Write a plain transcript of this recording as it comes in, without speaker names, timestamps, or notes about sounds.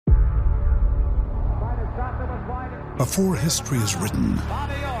Before history is written,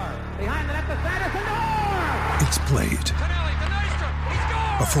 it's played.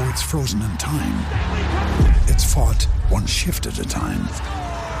 Before it's frozen in time, it's fought one shift at a time.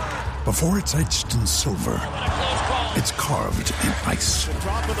 Before it's etched in silver, it's carved in ice.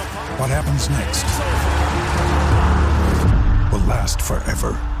 What happens next will last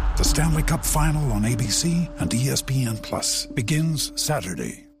forever. The Stanley Cup Final on ABC and ESPN Plus begins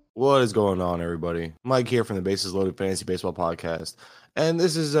Saturday. What is going on, everybody? Mike here from the Bases Loaded Fantasy Baseball Podcast. And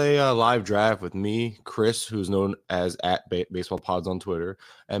this is a live draft with me, Chris, who's known as @BaseballPods on Twitter,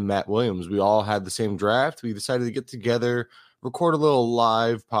 and Matt Williams. We all had the same draft. We decided to get together, record a little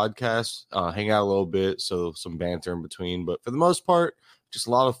live podcast, hang out a little bit, so some banter in between. But for the most part, just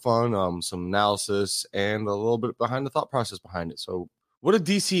a lot of fun, some analysis, and a little bit behind the thought process behind it. So what a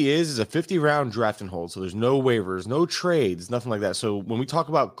DC is a 50-round draft and hold. So there's no waivers, no trades, nothing like that. So when we talk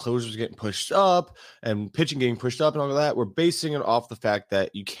about closers getting pushed up and pitching getting pushed up and all of that, we're basing it off the fact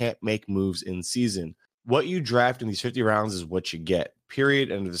that you can't make moves in season. What you draft in these 50 rounds is what you get,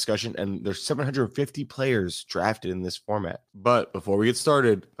 period, end of discussion. And there's 750 players drafted in this format. But before we get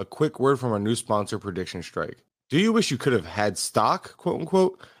started, a quick word from our new sponsor, Prediction Strike. Do you wish you could have had stock, quote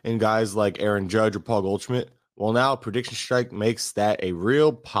unquote, in guys like Aaron Judge or Paul Goldschmidt? Well, now Prediction Strike makes that a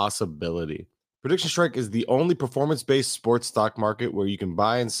real possibility. Prediction Strike is the only performance-based sports stock market where you can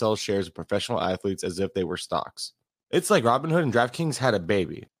buy and sell shares of professional athletes as if they were stocks. It's like Robinhood and DraftKings had a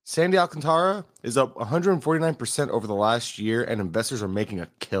baby. Sandy Alcantara is up 149% over the last year, and investors are making a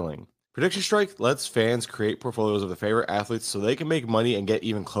killing. Prediction Strike lets fans create portfolios of their favorite athletes so they can make money and get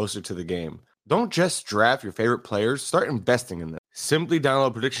even closer to the game. Don't just draft your favorite players, start investing in them. Simply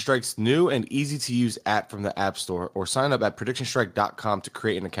download Prediction Strike's new and easy-to-use app from the App Store or sign up at PredictionStrike.com to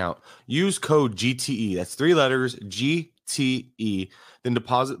create an account. Use code GTE, that's 3 letters, GTE, then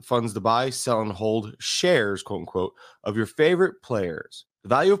deposit funds to buy, sell, and hold shares, quote-unquote, of your favorite players. The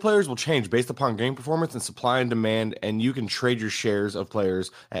value of players will change based upon game performance and supply and demand, and you can trade your shares of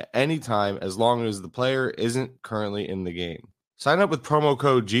players at any time as long as the player isn't currently in the game. Sign up with promo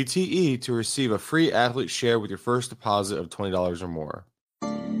code GTE to receive a free athlete share with your first deposit of $20 or more.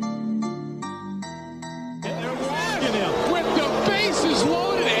 And they're walking him with the bases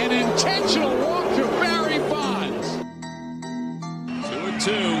loaded and intentional walk to Barry Bonds.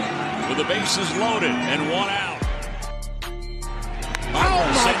 2-2 with the bases loaded and 1 out. Oh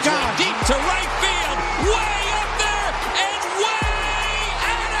my God! Deep to right field, way up there and way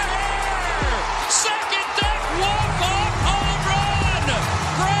out of here. Second deck walk-off home run.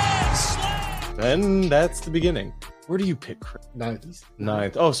 Grand slam. And that's the beginning. Where do you pick, Chris?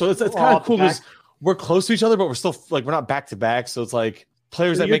 Ninth. Oh, so it's kind of cool because we're close to each other, but we're still like we're not back to back. So it's like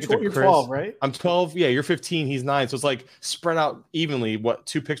players that make it to Chris. You're 12, right? I'm 12. Yeah, you're 15. He's 9. So it's like spread out evenly. What,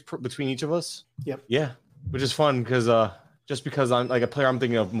 2 picks between each of us? Yep. Yeah, which is fun because just because I'm like a player I'm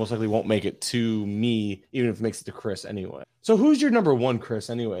thinking of most likely won't make it to me, even if it makes it to Chris anyway. So who's your number one, Chris?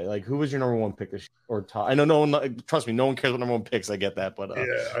 Anyway, like who was your number one pick or top? I know no one. Trust me, no one cares what number one picks. I get that, but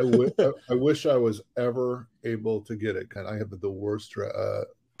yeah, I wish I was ever able to get it. I have the worst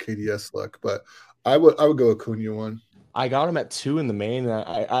KDS luck, but I would go Acuna one. I got him at 2 in the main. And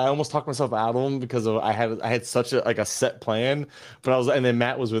I almost talked myself out of him because I had such a set plan. But and then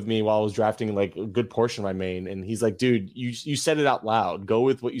Matt was with me while I was drafting like a good portion of my main, and he's like, "Dude, you said it out loud. Go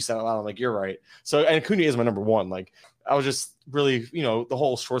with what you said out loud." I'm like, "You're right." So and Acuna is my number one. Like I was just really, the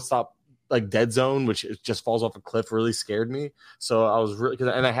whole shortstop like dead zone, which it just falls off a cliff, really scared me. So I was really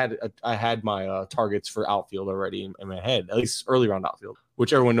and I had my targets for outfield already in my head, at least early round outfield,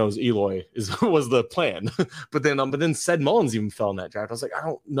 which everyone knows Eloy was the plan. but then Ced Mullins even fell in that draft. I was like, I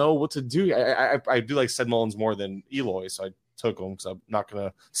don't know what to do. I do like Ced Mullins more than Eloy, so I took him because I'm not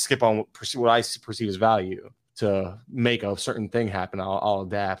gonna skip on what I perceive as value to make a certain thing happen. I'll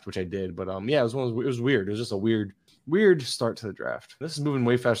adapt, which I did. But yeah, it was weird. It was just a weird start to the draft. This is moving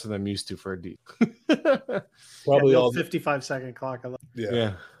way faster than I'm used to for a D. Probably all 55-second clock.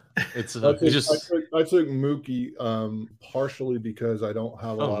 Yeah. It's I took Mookie partially because I don't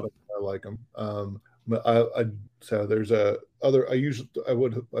have a lot of I like him. But so there's I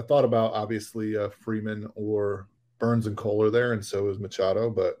thought about obviously Freeman or Burns and Cole are there, and so is Machado,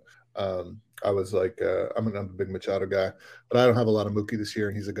 but I was like, I'm a big Machado guy, but I don't have a lot of Mookie this year,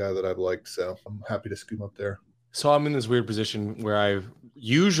 and he's a guy that I've liked, so I'm happy to scoop up there. So I'm in this weird position where I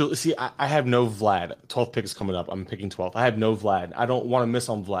usually I have no Vlad. 12th pick is coming up. I'm picking 12th. I have no Vlad. I don't want to miss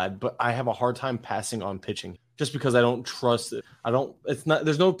on Vlad, but I have a hard time passing on pitching just because I don't trust it.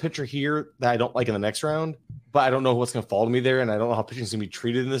 There's no pitcher here that I don't like in the next round, but I don't know what's going to fall to me there, and I don't know how pitching is going to be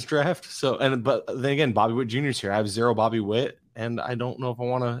treated in this draft. But then again, Bobby Witt Jr. is here. I have 0 Bobby Witt, and I don't know if I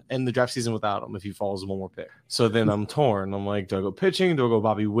want to end the draft season without him if he falls one more pick. So then I'm torn. I'm like, do I go pitching? Do I go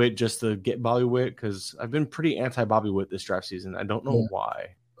Bobby Witt just to get Bobby Witt? Because I've been pretty anti-Bobby Witt this draft season. I don't know why.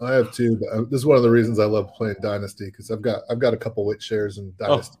 I have too, but this is one of the reasons I love playing Dynasty, because I've got a couple Witt shares in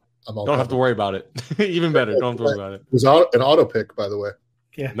Dynasty. Don't have to worry about it. Even better. Don't have to worry about it. It was an auto pick, by the way.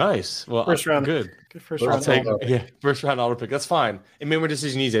 Yeah. Nice. Well, first round. Good First round. First round auto pick. That's fine. It made my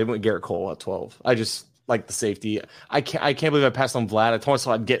decision easy. I went Garrett Cole at 12. I just like the safety. I can't believe I passed on Vlad. I told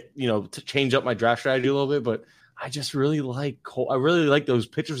myself I'd get, to change up my draft strategy a little bit, but I just really like Cole. I really like those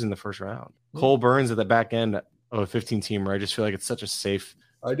pitchers in the first round. Cole Burns at the back end of a 15-teamer. I just feel like it's such a safe.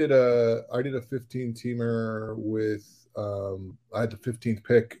 I did a 15-teamer with I had the 15th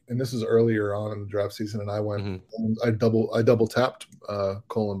pick, and this is earlier on in the draft season, and I went and I double tapped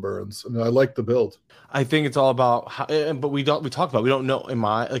Cole and Burns. I like the build. I think it's all about how, but we talked about, we don't know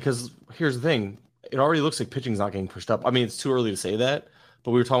because here's the thing, it already looks like pitching's not getting pushed up. I mean, it's too early to say that,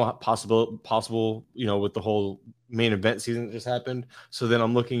 but we were talking about possible with the whole main event season that just happened. So then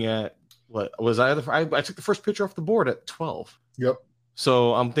I'm looking at what was I took the first pitcher off the board at 12. Yep.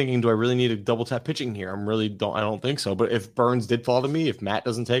 So I'm thinking, do I really need a double tap pitching here? I don't think so. But if Burns did fall to me, if Matt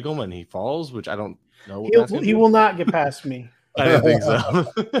doesn't take him and he falls, which I don't know, he will not get past me. I didn't think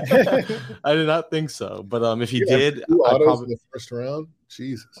so. I did not think so. But if he did, autos in the first round.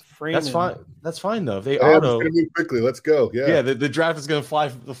 Jesus, Freeman. That's fine. That's fine though. If they auto, it's gonna move quickly. Let's go. Yeah. The draft is gonna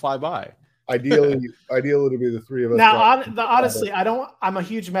fly by. Ideally to be the three of us. Now, honestly, I'm a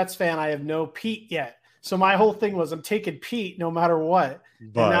huge Mets fan. I have no Pete yet. So my whole thing was I'm taking Pete no matter what.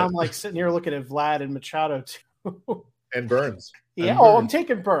 But, and now I'm like sitting here looking at Vlad and Machado too. And Burns. Yeah. I'm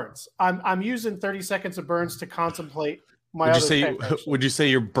taking Burns. I'm using 30 seconds of Burns to contemplate my Would you say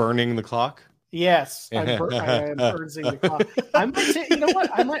you're burning the clock? Yes. I am burning the clock. You know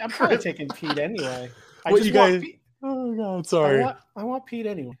what? I'm probably taking Pete anyway. Oh God, sorry. I want Pete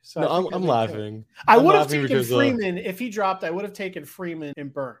anyway. So no, I'm laughing. I would have taken Freeman if he dropped. I would have taken Freeman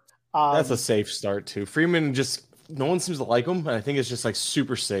and Burns. That's a safe start too. Freeman no one seems to like him, and I think it's just like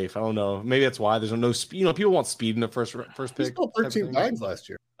super safe. I don't know. Maybe that's why there's no speed. People want speed in the first pick. He stole 13 bags last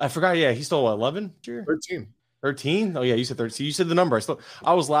year. I forgot. Yeah, he stole 11. 13? Oh yeah, you said 13. You said the number.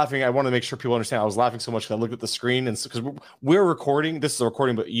 I was laughing. I want to make sure people understand. I was laughing so much because I looked at the screen, and because we're recording. This is a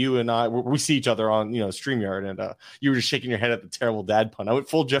recording, but you and I we see each other on StreamYard, and you were just shaking your head at the terrible dad pun. I went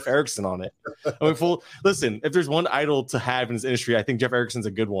full Jeff Erickson on it. Listen, if there's one idol to have in this industry, I think Jeff Erickson's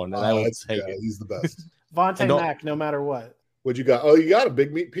a good one, and I would take it. He's the best. Vontae Mack, no matter what. What you got? Oh, you got a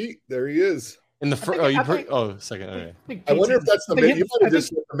Big Meat Pete. There he is. In the first. Second. Okay. I wonder if that's the minimum. You might have just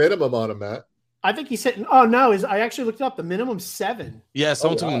hit the minimum on him, Matt. I think he's hitting. Oh no! I actually looked it up. The minimum 7. Yeah,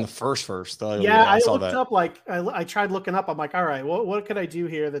 someone took him in the first. Yeah, I looked up. Like I tried looking up. I'm like, all right, what could I do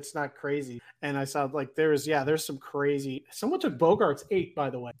here that's not crazy? And I saw like there's some crazy. Someone took Bogarts 8,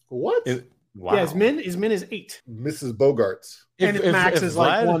 by the way. What? Wow. Yeah, his min is 8. Mrs. Bogarts. And his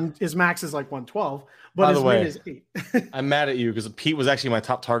max is like 112. But his min is 8. I'm mad at you because Pete was actually my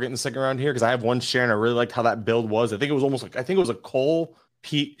top target in the second round here because I have one share and I really liked how that build was. I think it was a Cole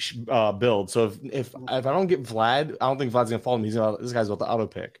Pete build. So if I don't get Vlad, I don't think Vlad's gonna follow me. This guy's about the auto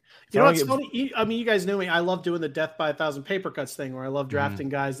pick. It's funny. You guys know me. I love doing the death by 1,000 paper cuts thing where I love drafting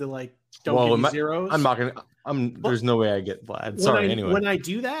guys that like don't give me zeros. I'm not gonna. There's no way I get Vlad. Anyway, when I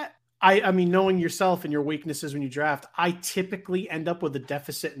do that, I mean, knowing yourself and your weaknesses when you draft, I typically end up with a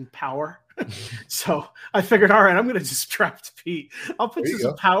deficit in power. So I figured, all right, I'm going to just draft Pete. I'll put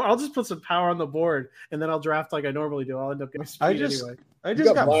some power. I'll just put some power on the board, and then I'll draft like I normally do. I'll end up getting speed anyway. I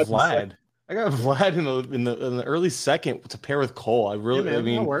just got Vlad. I got Vlad in the early second to pair with Cole.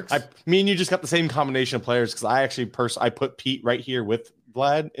 That works. Me and you just got the same combination of players because I actually I put Pete right here with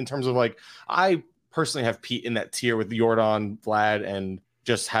Vlad in terms of like I personally have Pete in that tier with Yordan, Vlad, and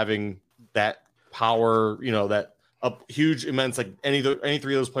just having that power, that huge, immense, like any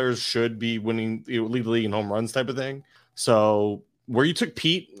three of those players should be winning, lead the league in home runs type of thing. So where you took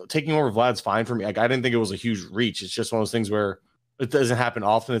Pete, taking over Vlad's fine for me. Like I didn't think it was a huge reach. It's just one of those things where it doesn't happen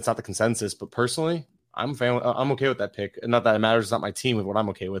often. It's not the consensus, but personally, I'm okay with that pick. Not that it matters. It's not my team with what I'm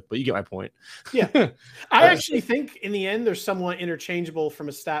okay with, but you get my point. Yeah. I actually think in the end, they're somewhat interchangeable from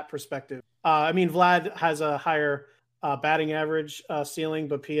a stat perspective. I mean, Vlad has a higher batting average ceiling,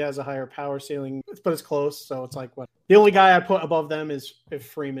 but P has a higher power ceiling, but it's close. So it's like what the only guy I put above them is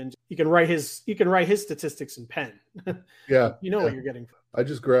Freeman. You can write his statistics in pen. Yeah. You know what you're getting. I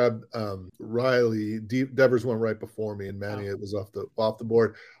just grabbed Riley. Devers went right before me, and Manny it was off the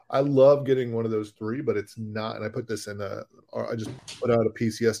board. I love getting one of those 3, but it's not. And I put this in. I just put out a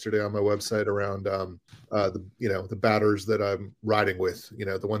piece yesterday on my website around the batters that I'm riding with.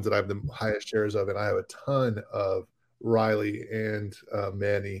 The ones that I have the highest shares of, and I have a ton of Riley and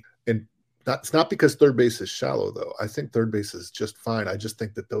Manny. And it's not because third base is shallow, though. I think third base is just fine. I just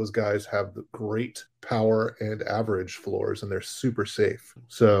think that those guys have the great power and average floors, and they're super safe.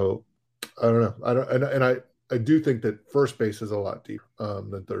 So I don't know. I do think that first base is a lot deeper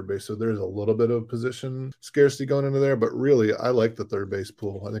than third base. So there's a little bit of position scarcity going into there. But really, I like the third base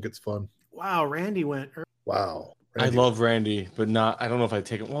pool. I think it's fun. Wow, Randy went. Wow. I love Randy, but I don't know if I'd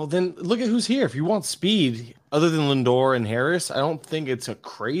take it. Well, then look at who's here. If you want speed, other than Lindor and Harris, I don't think it's a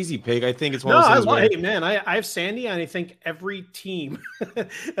crazy pick. I think it's one of those things. Hey, man, I have Sandy, and I think every team.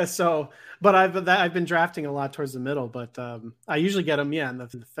 So, but I've been drafting a lot towards the middle, but I usually get them, in the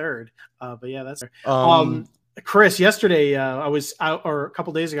third. But yeah, that's Chris. Yesterday, I was out, or a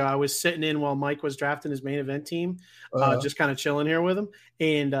couple days ago, I was sitting in while Mike was drafting his main event team, just kind of chilling here with him,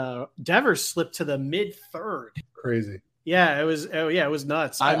 and Devers slipped to the mid third. Crazy. Yeah, it was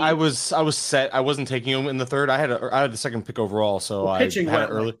nuts. I was set. I wasn't taking him in the third. I had the second pick overall, so pitching I had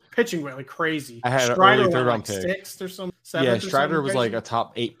early. Pitching went like crazy. I had Strider an early third round like pick. Sixth or something. Yeah, Strider was like a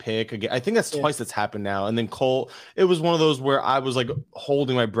top 8 pick again. I think that's twice that's happened now. And then Cole, it was one of those where I was like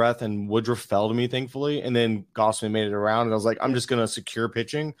holding my breath, and Woodruff fell to me, thankfully. And then Gossman made it around, and I was like, I'm just gonna secure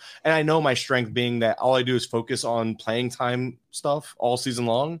pitching. And I know my strength being that all I do is focus on playing time stuff all season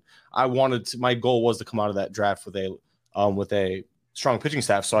long. My goal was to come out of that draft with a strong pitching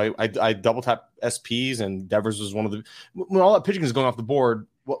staff. So I double tap SPs, and Devers was one of the, when all that pitching is going off the board,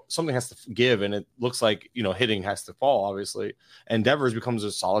 well, something has to give, and it looks like, hitting has to fall, obviously. And Devers becomes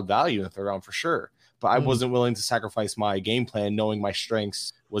a solid value in the third round for sure. But I wasn't willing to sacrifice my game plan, knowing my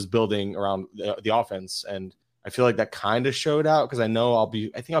strengths was building around the offense. And I feel like that kind of showed out, because I think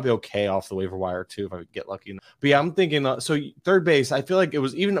I'll be okay off the waiver wire too if I get lucky. But yeah, I'm thinking so third base, I feel like it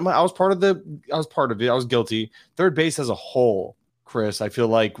was I was part of it. I was guilty. Third base as a whole, Chris, I feel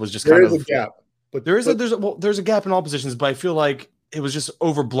like was just kind of a gap. But there's a gap in all positions, but I feel like it was just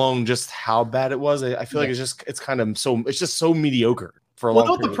overblown just how bad it was. I feel like it's just so mediocre for a long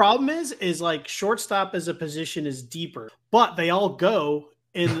period. The problem is like shortstop as a position is deeper, but they all go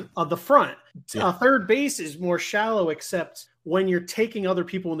in the front. Third base is more shallow, except when you're taking other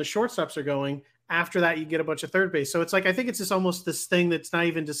people when the shortstops are going. After that, you get a bunch of third base. So it's like, I think it's just almost this thing that's not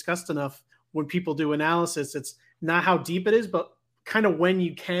even discussed enough when people do analysis. It's not how deep it is, but kind of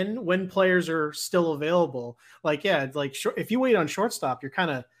when players are still available. Like, if you wait on shortstop, you're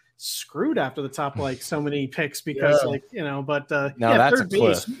kind of screwed after the top, like so many picks, because that's third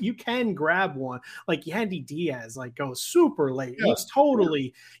base, you can grab one. Like Yandy Diaz, like goes super late. Yeah. He's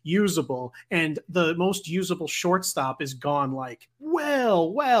totally usable. And the most usable shortstop is gone like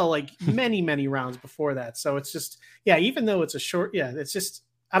like many, many rounds before that. So it's just, even though it's a short, it's just,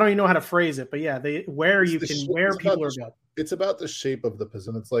 I don't even know how to phrase it, but where people are going. It's about the shape of the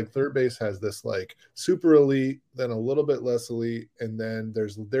position. It's like third base has this like super elite, then a little bit less elite, and then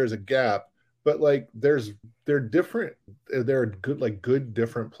there's a gap. But like they're different. There are good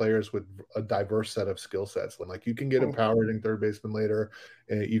different players with a diverse set of skill sets. Like you can get a power hitting third baseman later,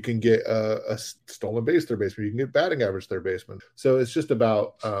 and you can get a stolen base third baseman. You can get batting average third baseman. So it's just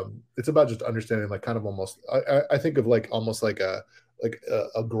about just understanding, like, kind of almost. I think of like almost like a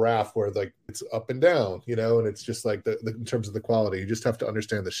graph where like it's up and down, and it's just like the in terms of the quality, you just have to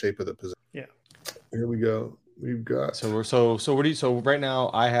understand the shape of the position. Yeah. Here we go. We've got so right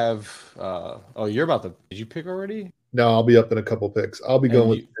now I have you're about to, did you pick already? No, I'll be up in a couple picks. I'll be going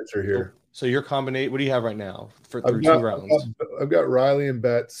with the pitcher here. So your combination, what do you have right now through 2 rounds? I've got Riley and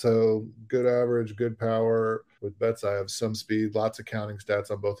Betts, so good average, good power. With Betts, I have some speed, lots of counting stats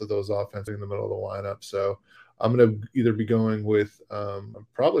on both of those offenses in the middle of the lineup. So I'm going to either be going with I'm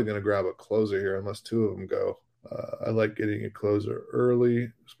probably going to grab a closer here unless two of them go. I like getting a closer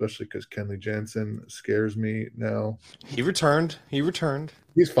early, especially because Kenley Jansen scares me now. He returned.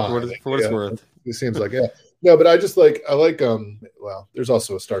 He's fine. For what it's worth. It seems like, No, but I like well, there's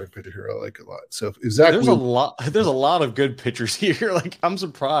also a starting pitcher here I like a lot. So if Zach, there's a lot of good pitchers here. Like, I'm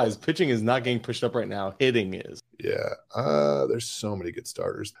surprised. Pitching is not getting pushed up right now. Hitting is. Yeah. There's so many good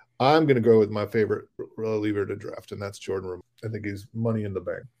starters. I'm gonna go with my favorite reliever to draft, and that's Jordan Romano. I think he's money in the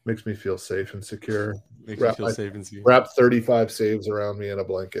bank. Makes me feel safe and secure. Wrap 35 saves around me in a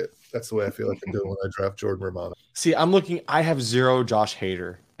blanket. That's the way I feel like I'm doing when I draft Jordan Romano. See, I have 0 Josh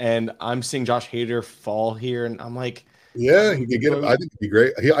Hader, and I'm seeing Josh Hader fall here, and I'm like, yeah, he could get him. I think he'd be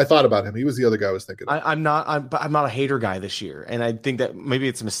great. I thought about him. He was the other guy I was thinking of. I'm not a Hader guy this year, and I think that maybe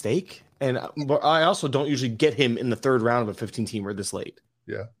it's a mistake. But I also don't usually get him in the third round of a 15-teamer this late.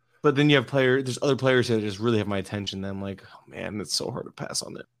 Yeah. But then you have there's other players that just really have my attention. Then I'm like, oh man, it's so hard to pass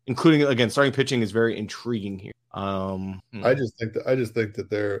on that. Including, again, starting pitching is very intriguing here. I just think that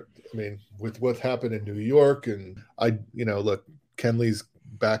they're. I mean, with what happened in New York, and look, Kenley's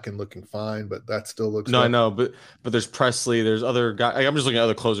back and looking fine, but that still looks. No, rough. I know, but there's Presley. There's other guys. I'm just looking at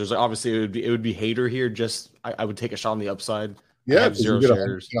other closers. Like, obviously, it would be Hader here. Just I would take a shot on the upside. Yeah, because you get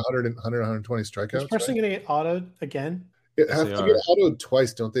 120 strikeouts. Is Presley going to get autoed again? It has to get autoed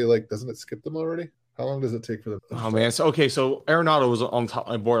twice, don't they? Like, doesn't it skip them already? How long does it take for them? Oh man, so Arenado was on top of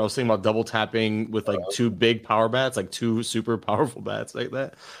my board. I was thinking about double tapping with like two big power bats, like two super powerful bats like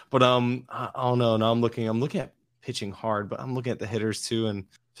that. But I don't know. Now I'm looking at pitching hard, but I'm looking at the hitters too, and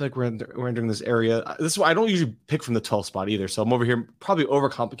I feel like we're entering this area. This is why I don't usually pick from the 12th spot either. So I'm over here probably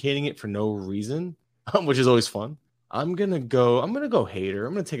overcomplicating it for no reason, which is always fun. I'm gonna go Hader.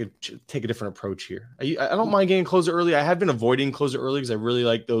 I'm gonna take a different approach here. I don't mind getting closer early. I have been avoiding closer early because I really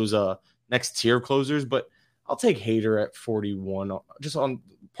like those next tier closers, but I'll take Hader at 41. Just on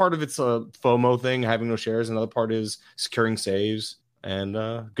part of it's a FOMO thing, having no shares. Another part is securing saves and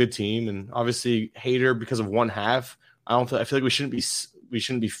good team. And obviously Hader, because of one half, I feel like we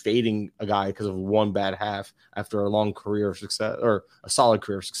shouldn't be fading a guy because of one bad half after a long career of success or a solid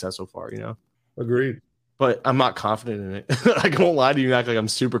career of success so far. Agreed. But I'm not confident in it. I won't lie to you and act like I'm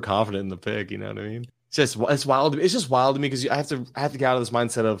super confident in the pick. You know what I mean? It's wild. It's just wild to me because I have to get out of this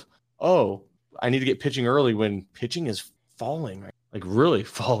mindset of, oh, I need to get pitching early when pitching is falling, right? Like really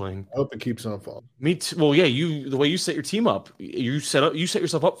falling. I hope it keeps on falling. Me too. Well, yeah, the way you set your team up, you set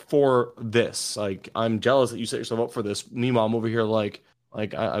yourself up for this. Like, I'm jealous that you set yourself up for this. Meanwhile, I'm over here like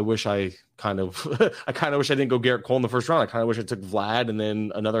I wish I kind of wish I didn't go Garrett Cole in the first round. I kind of wish I took Vlad and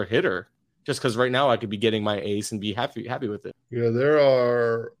then another hitter. Just because right now I could be getting my ace and be happy with it. Yeah, there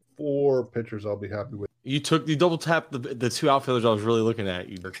are 4 pitchers I'll be happy with. You double tapped the 2 outfielders I was really looking at.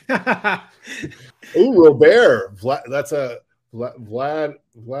 Oh, Robert. That's a Vlad's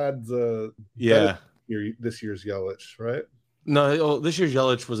yeah. This year's Yelich, right? No, this year's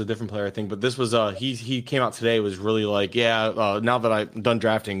Yelich was a different player, I think. But this was he came out today, was really like, now that I'm done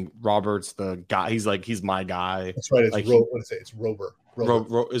drafting, Robert's the guy. He's my guy. That's right. It's like what did I say? It's Rober.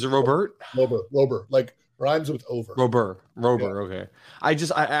 Is it Robert? Rober, like rhymes with over. Robert. Yeah. Okay.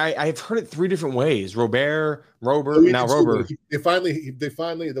 I've heard it 3 different ways. Robert, now Rober. They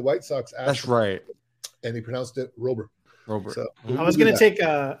finally the White Sox asked. That's right. And he pronounced it Rober. So, I was gonna take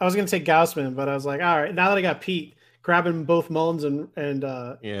Gausman, but I was like, all right, now that I got Pete, grabbing both Mullins and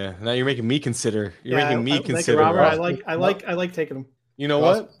yeah. Now you're making me consider. Consider. Robert. I like taking him. You know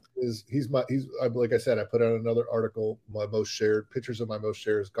what? He's like I said, I put out another article, my most shared pictures of my most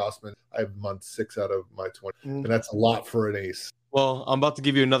shares, Gausman. I have him on 6 out of my 20, and that's a lot for an ace. Well, I'm about to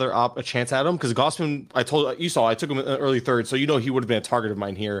give you another a chance at him because Gausman, I took him in the early 3rd, so he would have been a target of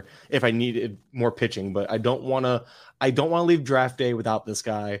mine here if I needed more pitching. But I don't want to leave draft day without this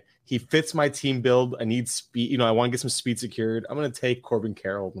guy. He fits my team build. I need speed. I want to get some speed secured. I'm going to take Corbin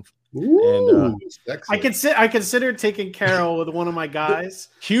Carroll. Ooh, I considered taking Carroll with one of my guys.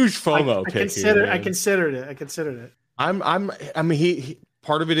 Huge FOMO pick. I considered it. I mean, he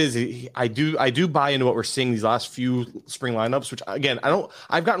part of it is I do buy into what we're seeing these last few spring lineups, which again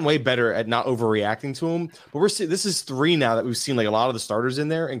I've gotten way better at not overreacting to them. But this is 3 now that we've seen like a lot of the starters in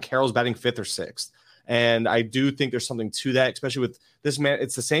there, and Carroll's batting 5th or 6th, and I do think there's something to that, especially with this man.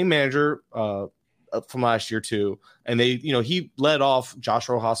 It's the same manager from last year too, and he led off Josh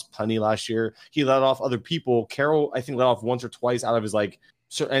Rojas plenty last year. He led off other people. Carroll I think led off once or twice out of his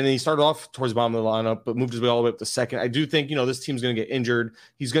So, and then he started off towards the bottom of the lineup, but moved his way all the way up to 2nd. I do think, this team's going to get injured.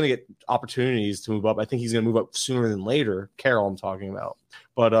 He's going to get opportunities to move up. I think he's going to move up sooner than later. Carroll, I'm talking about.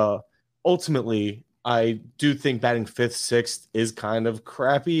 But ultimately, I do think batting 5th, 6th is kind of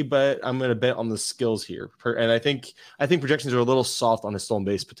crappy, but I'm going to bet on the skills here. And I think projections are a little soft on his stolen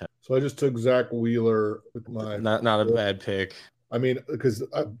base potential. So I just took Zach Wheeler with my not a bad pick. I mean, because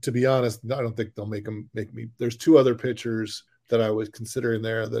to be honest, I don't think they'll make me. There's 2 other pitchers that I was considering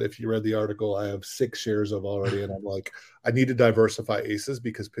there that if you read the article, I have 6 shares of already. And I'm like, I need to diversify aces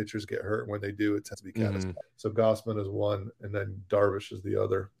because pitchers get hurt. When they do, it tends to be catastrophic. So Gausman is one, and then Darvish is the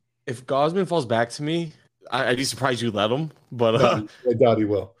other. If Gausman falls back to me, I'd be surprised you let him. But I doubt he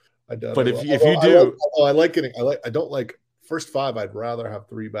will. But if you do, I don't like first 5. I'd rather have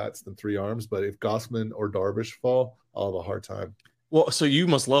 3 bats than 3 arms. But if Gausman or Darvish fall, I'll have a hard time. Well, so you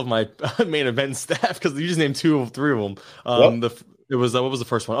must love my main event staff because you just named 2 of 3 of them. It was what was the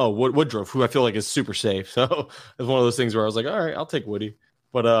first one? Oh, Woodruff, who I feel like is super safe. So it's one of those things where I was like, all right, I'll take Woody.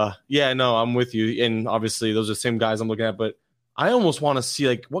 But yeah, no, I'm with you. And obviously, those are the same guys I'm looking at. But I almost want to see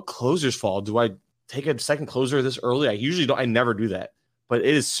like what closers fall. Do I take a second closer this early? I usually don't. I never do that. But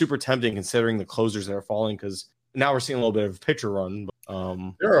it is super tempting considering the closers that are falling because Now we're seeing a little bit of a pitcher run.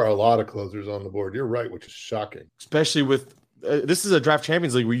 But, there are a lot of closers on the board. You're right, which is shocking. especially with this is a draft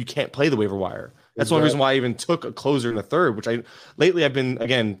Champions League where you can't play the waiver wire. That's one reason why I even took a closer in the third, which lately I've been,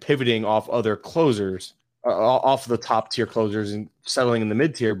 again, pivoting off other closers, off the top tier closers and settling in the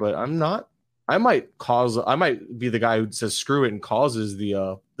mid tier, but I'm not. I might be the guy who says screw it and causes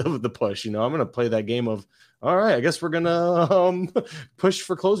the push. I'm going to play that game of, all right, I guess we're going to push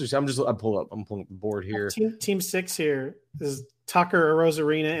for closers. I'm pulling up the board here. Team 6 here is Tucker,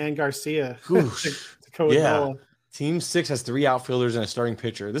 Rosarina, and Garcia. Yeah. Team 6 has 3 outfielders and a starting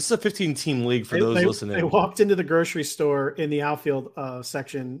pitcher. This is a 15-team league for those listening. They walked into the grocery store in the outfield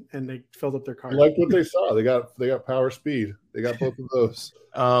section and they filled up their cart. Like what they saw. They got power speed. They got both of those.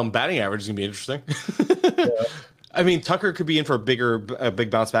 Batting average is gonna be interesting. Yeah. I mean, Tucker could be in for a big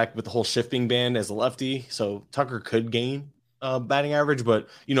bounce back with the whole shifting band as a lefty. So Tucker could gain batting average, but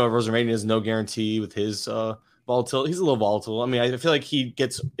Rosarina is no guarantee with his volatile. He's a little volatile. I mean, I feel like it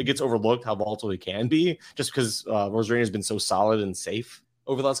gets overlooked how volatile he can be just because Rosarina has been so solid and safe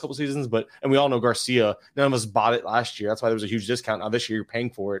over the last couple seasons. And we all know Garcia. None of us bought it last year. That's why there was a huge discount. Now this year you're paying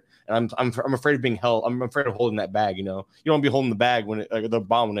for it, and I'm afraid of being held. I'm afraid of holding that bag. You don't want to be holding the bag when the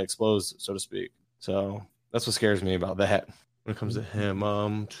bomb when it explodes, so to speak. So that's what scares me about that. When it comes to him,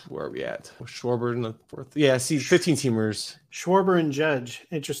 where are we at? Schwarber in the fourth. Yeah, see, 15 teamers. Schwarber and Judge,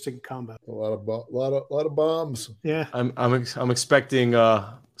 interesting combo. A lot of bombs. Yeah, I'm expecting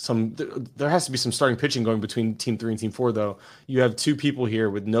some. There has to be some starting pitching going between Team 3 and Team 4, though. You have 2 people here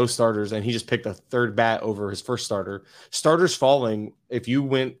with no starters, and he just picked a third bat over his first starter. Starters falling. If you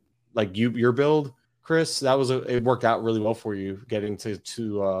went like your build, Chris, it worked out really well for you getting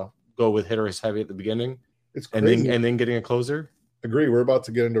to go with hitters heavy at the beginning. It's crazy. And then getting a closer. Agree. We're about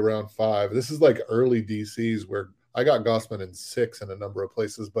to get into round 5. This is like early DCs where I got Gossman in 6 in a number of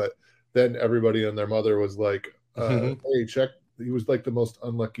places, but then everybody and their mother was like, hey, check. He was like the most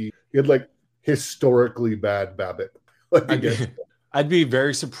unlucky. He had like historically bad BABIP. I'd be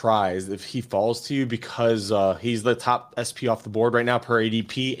very surprised if he falls to you because he's the top SP off the board right now per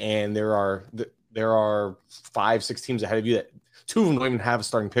ADP, and there are 5-6 teams ahead of you that 2 of them don't even have a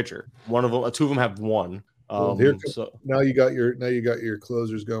starting pitcher. 2 of them have 1. Now you got your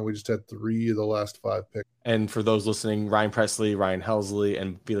closers going. We just had 3 of the last 5 picks. And for those listening, Ryan Presley, Ryan Helsley,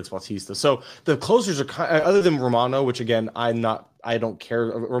 and Felix Bautista. So the closers are other than Romano, which again I don't care.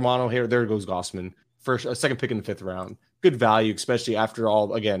 Romano here, there goes Gossman. A second pick in the 5th round. Good value, especially after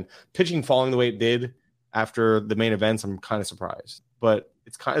all. Again, pitching falling the way it did after the main events. I'm kind of surprised, but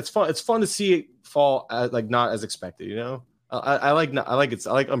it's fun. It's fun to see it fall not as expected. I like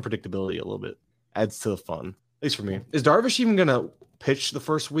unpredictability a little bit. Adds to the fun, at least for me. Is Darvish even gonna pitch the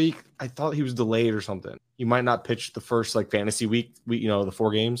first week? I thought he was delayed or something. He might not pitch the first fantasy week. The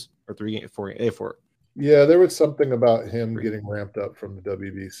 4 games or 3 games, 4. Yeah, there was something about him getting ramped up from the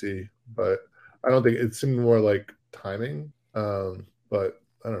WBC, but I don't think it seemed more like timing. But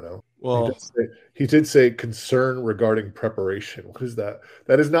I don't know. Well, he did say concern regarding preparation. What is that?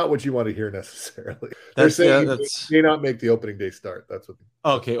 That is not what you want to hear necessarily. They're saying he may not make the opening day start. That's what.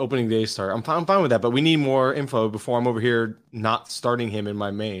 Okay, opening day start. I'm fine with that, but we need more info before I'm over here not starting him in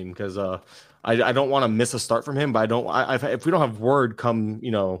my main because I don't want to miss a start from him. But if we don't have word come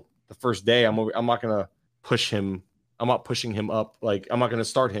the first day, I'm not gonna push him. I'm not pushing him up. I'm not going to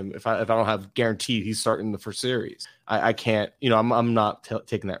start him if I don't have guaranteed he's starting the first series. I can't. I'm not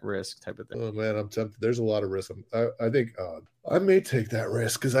taking that risk type of thing. Oh man, I'm tempted. There's a lot of risk. I think I may take that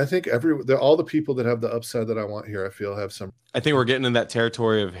risk because I think all the people that have the upside that I want here, I feel have some. I think we're getting in that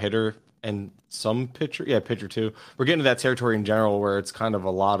territory of hitter and some pitcher. Yeah, pitcher too. We're getting to that territory in general where it's kind of a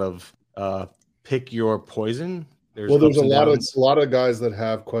lot of pick your poison. There's a lot of guys that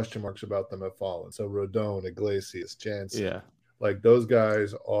have question marks about them have fallen. So Rodon, Iglesias, Jansen, like those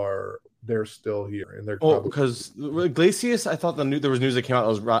guys they're still here and they're because Iglesias, I thought there was news that came out that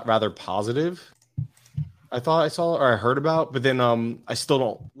was rather positive. I thought I saw or I heard about, but then I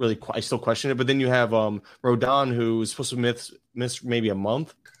still question it. But then you have Rodon, who is supposed to miss maybe a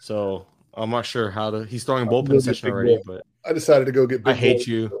month, so I'm not sure he's throwing a bullpen session already, but. I decided to go get. I hate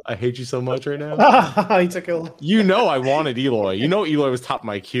you. I hate you so much right now. He took a. I wanted Eloy. Eloy was top of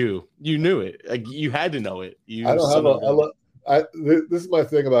my queue. You knew it. You had to know it. I don't have this is my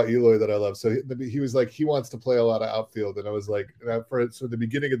thing about Eloy that I love. So he was like he wants to play a lot of outfield, and I was like, so the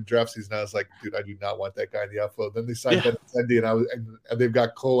beginning of the draft season, I was like, dude, I do not want that guy in the outfield. Then they signed Benintendi, and they've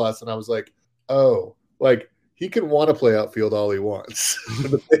got Colas, and I was like, oh, he can want to play outfield all he wants,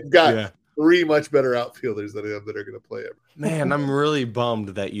 but they've got. 3 much better outfielders than him that are going to play it. Man, I'm really bummed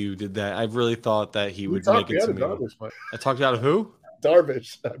that you did that. I really thought that he would make it to me. I talked out of who?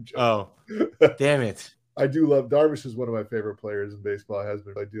 Darvish. Oh, damn it. I do love Darvish is one of my favorite players in baseball. Has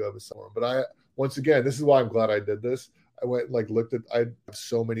been. I do have a summer, but once again, this is why I'm glad I did this. I went and looked at. I have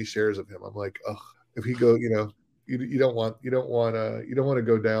so many shares of him. I'm like, ugh, if he go, you don't want to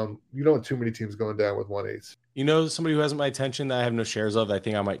go down. You don't want too many teams going down with 1/8. Somebody who has my attention that I have no shares of. I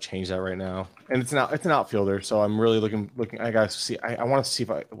think I might change that right now. And it's an outfielder, so I'm really looking. I got to see. I want to see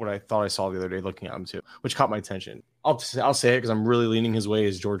what I thought I saw the other day looking at him too, which caught my attention. I'll say it because I'm really leaning his way.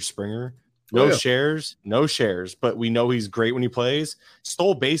 Is George Springer? No shares, but we know he's great when he plays.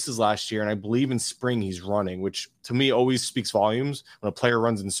 Stole bases last year, and I believe in spring he's running, which to me always speaks volumes when a player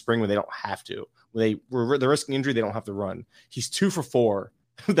runs in spring when they don't have to. When they're risking injury, they don't have to run. He's 2 for 4.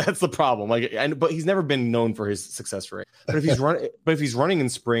 That's the problem. But he's never been known for his success rate. But if he's running in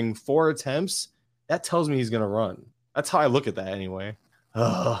spring 4 attempts, that tells me he's going to run. That's how I look at that anyway.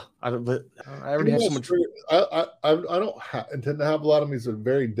 I already have so much. I don't intend to have a lot of him. He's a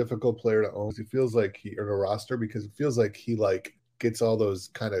very difficult player to own. He feels like he earned a roster because it feels like he gets all those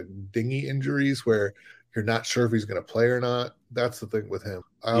kind of dingy injuries where you're not sure if he's going to play or not. That's the thing with him.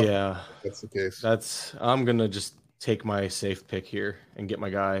 That's the case. I'm gonna just take my safe pick here and get my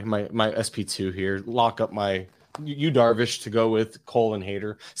guy, my SP2 here. Lock up my Darvish to go with Cole and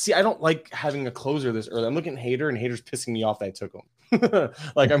Hader. See, I don't like having a closer this early. I'm looking at Hader, and Hader's pissing me off that I took him.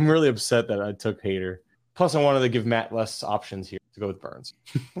 I'm really upset that I took Hader. Plus, I wanted to give Matt less options here to go with Burns.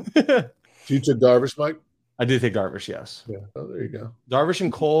 You took Darvish, Mike? I did take Darvish, yes. Yeah. Oh, there you go. Darvish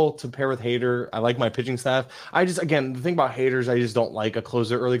and Cole to pair with Hader. I like my pitching staff. The thing about Hader's, I just don't like a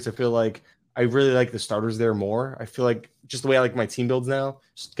closer early because I feel like I really like the starters there more. I feel like just the way I like my team builds now,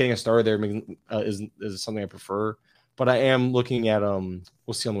 just getting a starter there is something I prefer. But I am looking at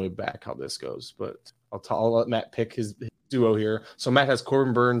we'll see on the way back how this goes. But I'll let Matt pick his duo here. So Matt has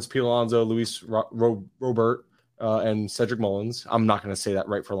Corbin Burns, Pete Alonso, Luis Robert, and Cedric Mullins. I'm not going to say that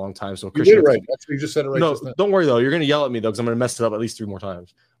right for a long time. So you did it right. You just said it right. No, don't worry though. You're going to yell at me though because I'm going to mess it up at least 3 more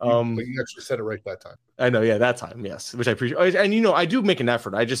times. But you actually said it right that time. I know, yeah, that time, yes, which I appreciate. And I do make an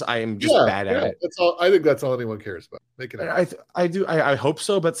effort. I am just bad at it. That's all. I think that's all anyone cares about. Make an effort. I do. I hope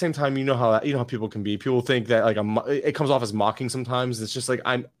so, but at the same time, how people can be. People think that it comes off as mocking sometimes. It's just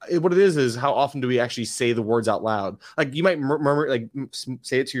what it is how often do we actually say the words out loud? You might murmur,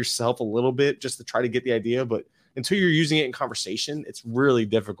 say it to yourself a little bit just to try to get the idea, but until you're using it in conversation, it's really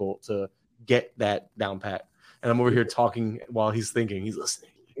difficult to get that down pat. And I'm over here talking while he's thinking. He's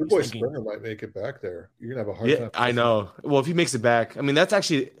listening. Your boy Springer might make it back there. You're going to have a hard time. I know. Well, if he makes it back, that's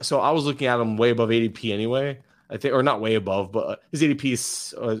actually – so I was looking at him way above ADP anyway. I think – or not way above, but his ADP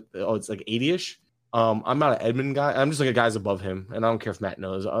is it's 80-ish. I'm not an Edmund guy. I'm just looking at guys above him, and I don't care if Matt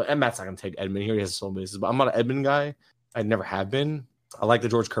knows. And Matt's not going to take Edmund. He already has stolen bases. But I'm not an Edmund guy. I never have been. I like the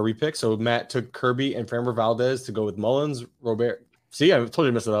George Kirby pick. So Matt took Kirby and Framber Valdez to go with Mullins, Robert. See, I told you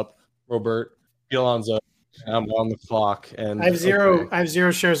to mess it up. Robert, Alonso. I'm on the clock, and I have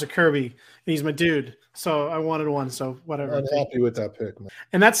zero shares of Kirby. He's my dude, so I wanted one. So whatever. I'm happy with that pick, man.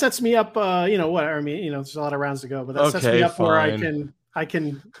 And that sets me up. There's a lot of rounds to go, but that sets me up where I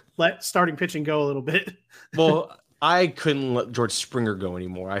can let starting pitching go a little bit. Well, I couldn't let George Springer go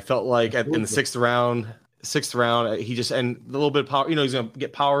anymore. I felt like in the sixth round, he just and a little bit of power. He's gonna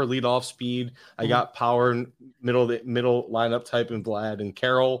get power, lead off speed. I got power, middle lineup type in Vlad and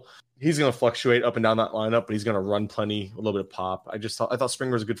Carroll. He's going to fluctuate up and down that lineup, but he's going to run plenty, a little bit of pop. I thought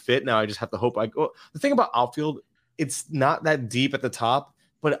Springer was a good fit. Now I just have to hope. The thing about outfield, it's not that deep at the top,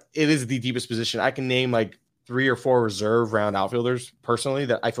 but it is the deepest position. I can name 3 or 4 reserve round outfielders personally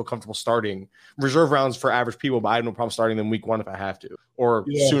that I feel comfortable starting. Reserve rounds for average people, but I have no problem starting them week 1 if I have to, or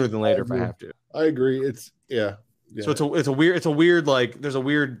sooner than later if I have to. I agree. Yeah. So it's a weird there's a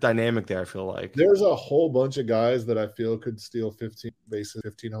weird dynamic there. I feel like there's a whole bunch of guys that I feel could steal 15 bases,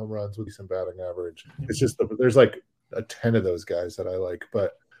 15 home runs with decent batting average. It's just there's a 10 of those guys that I like,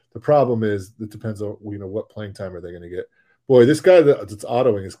 but the problem is it depends on what playing time are they going to get. Boy, this guy that's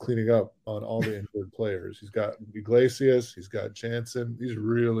autoing is cleaning up on all the injured players. He's got Iglesias, he's got Jansen. He's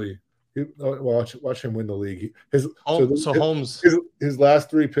really watch him win the league. Holmes, his last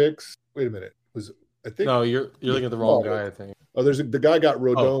 3 picks. Wait a minute, I think no, you're looking at the wrong guy. I think. Oh, the guy got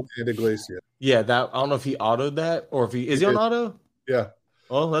Rodon and Iglesias. Yeah, I don't know if he autoed that or if is he on auto? Yeah.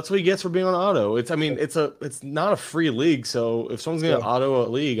 Well, that's what he gets for being on auto. It's not a free league, so if someone's going to auto a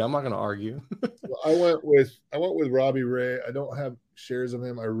league, I'm not going to argue. Well, I went with Robbie Ray. I don't have shares of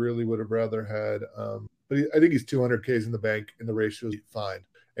him. I really would have rather had, but I think he's 200 Ks in the bank, and the ratio is fine.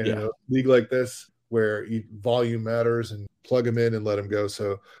 And in a league like this where volume matters, and plug him in and let him go.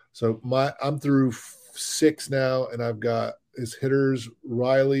 So I'm through 6 now, and I've got his hitters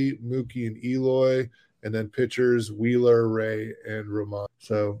Riley, Mookie, and Eloy, and then pitchers Wheeler, Ray, and Roman.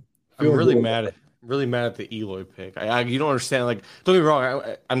 So I'm really mad really mad at the Eloy pick. You don't understand. Like, don't get me wrong.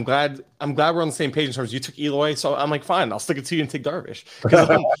 I'm glad we're on the same page in terms of you took Eloy. So I'm like, fine, I'll stick it to you and take Darvish. Because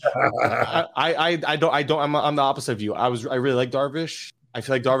I'm the opposite of you. I really like Darvish. I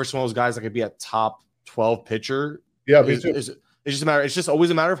feel like Darvish is one of those guys that could be a top 12 pitcher. Yeah, me too. It's just always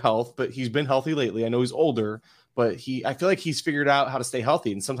a matter of health, but he's been healthy lately. I know he's older, but I feel like he's figured out how to stay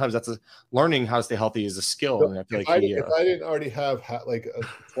healthy. And sometimes learning how to stay healthy is a skill. And I feel if I didn't already have like a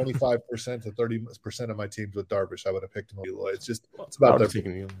 25% to 30% of my teams with Darvish, I would have picked him. It's about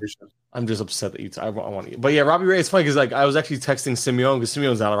I'm just upset that I want to. But yeah, Robbie Ray. It's funny because like I was actually texting Simeone because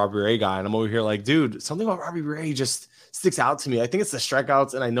Simeone's not a Robbie Ray guy, and I'm over here like, dude, something about Robbie Ray just sticks out to me. I think it's the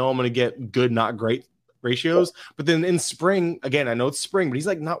strikeouts, and I know I'm going to get good, not great ratios. But then in spring, again, I know it's spring, but he's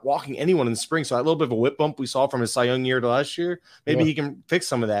like not walking anyone in spring. So that little bit of a whip bump we saw from his Cy Young year to last year, maybe he can fix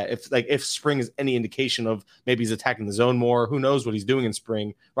some of that. If spring is any indication of maybe he's attacking the zone more, who knows what he's doing in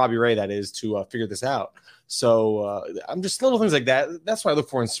spring, Robbie Ray, that is, to figure this out. So I'm just little things like that. That's what I look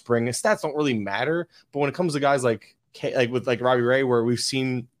for in spring. Stats don't really matter, but when it comes to guys like with Robbie Ray, where we've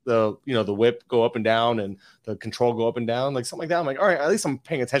seen the whip go up and down and the control go up and down, like something like that, I'm like, all right, at least I'm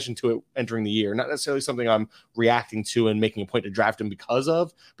paying attention to it entering the year, not necessarily something I'm reacting to and making a point to draft him because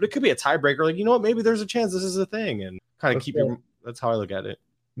of, but it could be a tiebreaker. Like, you know what, maybe there's a chance this is a thing, and kind of that's how I look at it.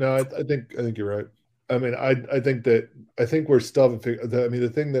 No, I think you're right. I mean, I think we're still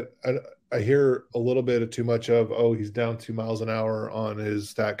the thing that I hear a little bit of too much of, he's down 2 miles an hour on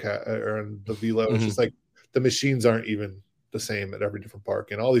his StatCat or on the velo. It's just like the machines aren't even the same at every different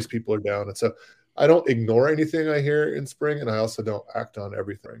park, and all these people are down. And so I don't ignore anything I hear in spring, and I also don't act on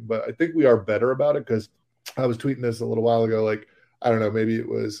everything. But I think we are better about it, because I was tweeting this a little while ago. Like, I don't know, maybe it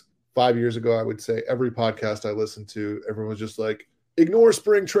was 5 years ago, I would say every podcast I listened to, everyone was just like, ignore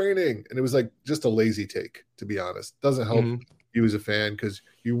spring training. And it was like just a lazy take, to be honest. Doesn't help you as a fan, because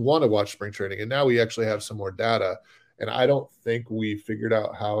you want to watch spring training. And now we actually have some more data, and I don't think we figured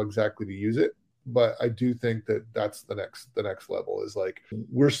out how exactly to use it. But I do think that that's the next level is like,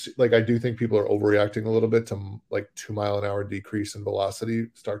 I do think people are overreacting a little bit to like 2 mile an hour decrease in velocity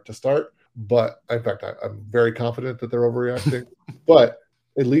start to start. But in fact, I'm very confident that they're overreacting. But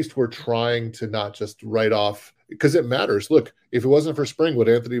at least we're trying to not just write off, because it matters. Look, if it wasn't for spring, would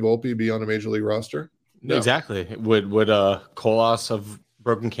Anthony Volpe be on a major league roster? No. Exactly. Would Colas have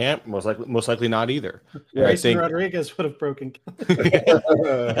broken camp? Most likely not either. Yeah, I think Rodriguez would have broken camp.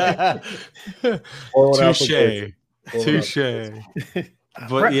 Touche. But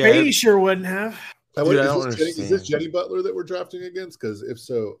Brett sure wouldn't have. Is this Jenny Butler that we're drafting against? Because if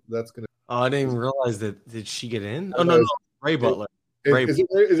so, that's gonna. Oh, I didn't even realize that. Did she get in? Oh no, Ray Butler. Is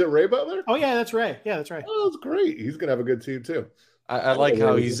it Ray Butler? Oh yeah, that's Ray. Yeah, that's right. Oh, that's great. He's gonna have a good team too. I like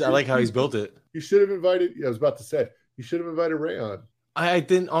how he's built it. You should have invited. I was about to say you should have invited Ray on. I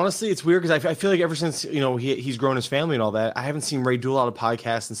didn't, honestly. It's weird because I feel like ever since he's grown his family and all that, I haven't seen Ray do a lot of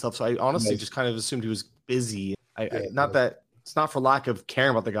podcasts and stuff. So I honestly just kind of assumed he was busy. That it's not for lack of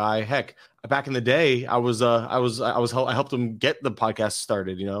caring about the guy. Heck, back in the day, I helped him get the podcast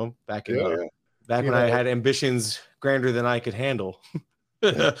started. Back when I had ambitions grander than I could handle.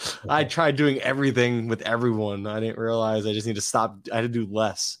 I tried doing everything with everyone. I didn't realize I just need to stop. I had to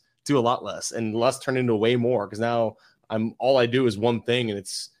do a lot less, and less turned into way more, because now all I do is one thing, and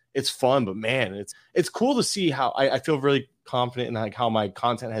it's fun. But man, it's cool to see how I feel really confident in like how my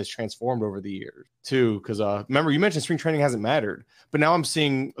content has transformed over the years too. Because remember, you mentioned spring training hasn't mattered, but now I'm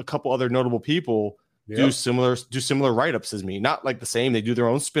seeing a couple other notable people do similar write-ups as me. Not like the same, they do their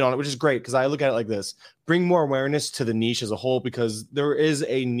own spin on it, which is great, because I look at it like this: bring more awareness to the niche as a whole, because there is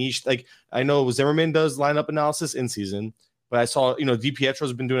a niche. Like, I know Zimmerman does lineup analysis in season, but I saw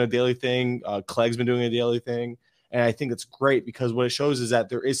DiPietro's been doing a daily thing, Clegg's been doing a daily thing, and I think it's great, because what it shows is that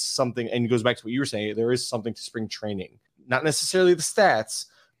there is something, and it goes back to what you were saying, there is something to spring training. Not necessarily the stats,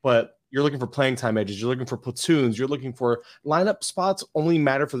 but you're looking for playing time edges. You're looking for platoons. You're looking for lineup spots only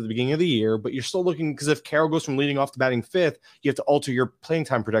matter for the beginning of the year, but you're still looking, because if Carroll goes from leading off to batting fifth, you have to alter your playing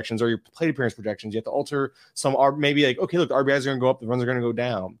time projections or your plate appearance projections. You have to alter some, maybe like, okay, look, the RBIs are going to go up, the runs are going to go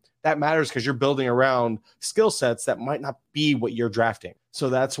down. That matters because you're building around skill sets that might not be what you're drafting. So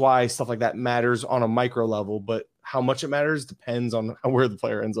that's why stuff like that matters on a micro level, but how much it matters depends on where the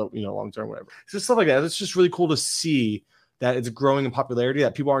player ends up, long term, whatever. So stuff like that. It's just really cool to see that it's growing in popularity,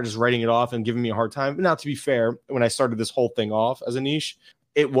 that people aren't just writing it off and giving me a hard time. Now, to be fair, when I started this whole thing off as a niche,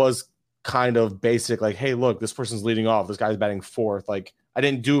 it was kind of basic, like, hey, look, this person's leading off, this guy's batting fourth. Like, I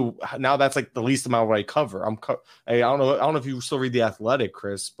didn't do, now that's like the least amount of what I cover. I don't know if you still read The Athletic,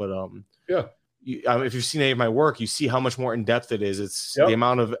 Chris, but if you've seen any of my work, you see how much more in depth it is. It's the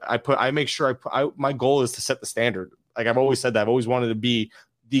amount of my goal is to set the standard. Like I've always said that. I've always wanted to be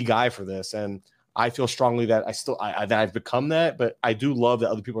the guy for this. And I feel strongly that that I've become that, but I do love that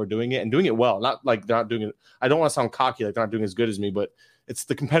other people are doing it and doing it well. Not like they're not doing it. I don't want to sound cocky like they're not doing as good as me, but it's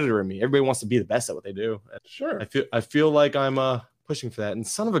the competitor in me. Everybody wants to be the best at what they do. Sure. I feel like I'm pushing for that. And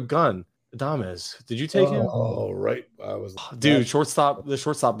son of a gun, Adames, did you take him? Oh, right. Dude, the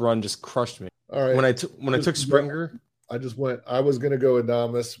shortstop run just crushed me. All right. When I took Springer, I was going to go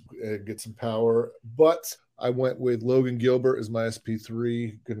Adames, get some power, but I went with Logan Gilbert as my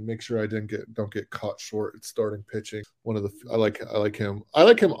SP3. Going to make sure I don't get caught short at starting pitching. I like him. I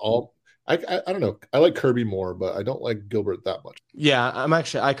like him all. I don't know. I like Kirby more, but I don't like Gilbert that much. Yeah,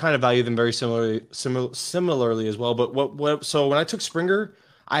 I kind of value them very similarly as well. But so when I took Springer,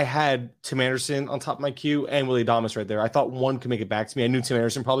 I had Tim Anderson on top of my queue and Willy Adames right there. I thought one could make it back to me. I knew Tim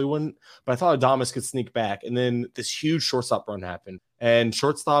Anderson probably wouldn't, but I thought Adames could sneak back. And then this huge shortstop run happened, and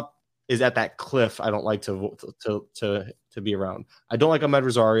shortstop is at that cliff I don't like to be around. I don't like Ahmed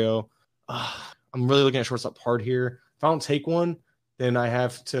Rosario. I'm really looking at shortstop hard here. If I don't take one, then I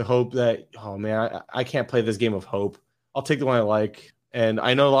have to hope that, oh man, I can't play this game of hope. I'll take the one I like. And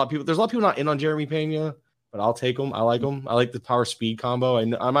I know there's a lot of people not in on Jeremy Pena, but I'll take him. I like him. I like the power speed combo. I'm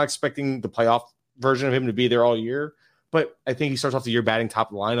not expecting the playoff version of him to be there all year, but I think he starts off the year batting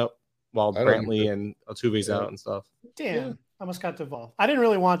top of the lineup while Brantley and Altuve's out and stuff. Damn. Yeah. I almost got Duvall. I didn't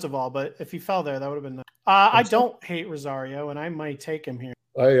really want Duvall, but if he fell there, that would have been nice. I don't hate Rosario, and I might take him here.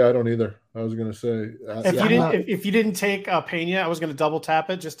 I don't either. I was going to say if you didn't take Pena, I was going to double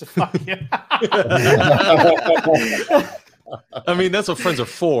tap it just to fuck you. I mean, that's what friends are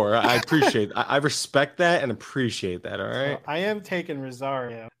for. I appreciate. I respect that and appreciate that. All right. So I am taking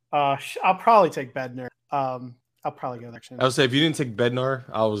Rosario. I'll probably take Bednar. I'll probably go there. I would say if you didn't take Bednar,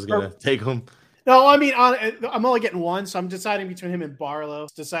 I was gonna take him. No, I mean, I'm only getting one, so I'm deciding between him and Barlow.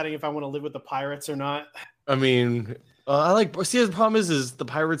 Deciding if I want to live with the Pirates or not. I mean, I like. See, the problem is the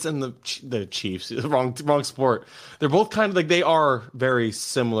Pirates and the Chiefs. Wrong sport. They're both kind of like they are very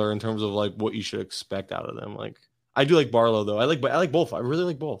similar in terms of like what you should expect out of them. Like I do like Barlow though. I like both. I really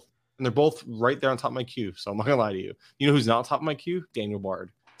like both, and they're both right there on top of my queue. So I'm not gonna lie to you. You know who's not on top of my queue? Daniel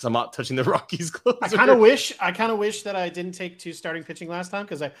Bard. I'm not touching the Rockies closer. I kind of wish that I didn't take two starting pitching last time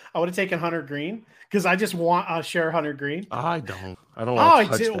because I would have taken Hunter Green because I just want to share Hunter Green. I don't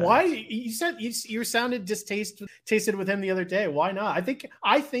want to touch that. Why you said you sounded tasted with him the other day? Why not?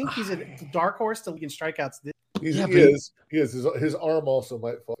 I think he's a dark horse to lead in strikeouts. He is. His arm also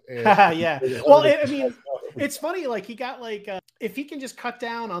might fall. Yeah. Well, I mean, it's funny. Like he got if he can just cut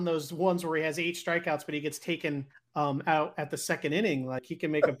down on those ones where he has 8 strikeouts, but he gets taken out at the second inning, like he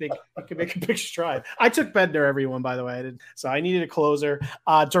can make a big stride. I took Bednar, everyone, by the way. So I needed a closer.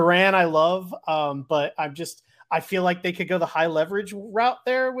 Duran, I love, but I feel like they could go the high leverage route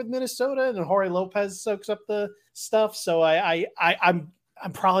there with Minnesota, and Jorge Lopez soaks up the stuff. So I'm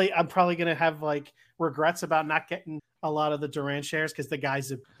probably gonna have like regrets about not getting a lot of the Duran shares because the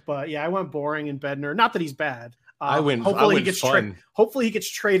guys. But yeah, I went boring in Bednar. Not that he's bad. Hopefully he gets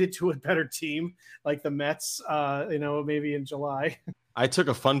traded to a better team like the Mets. Maybe in July. I took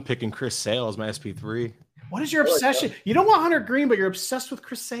a fun pick in Chris Sale as my SP3. What is your obsession? You don't want Hunter Green, but you're obsessed with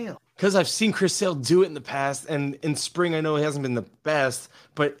Chris Sale. Because I've seen Chris Sale do it in the past, and in spring I know he hasn't been the best,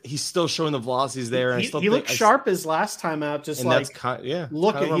 but he's still showing the velocities there. And he looked sharp as last time out. Just like he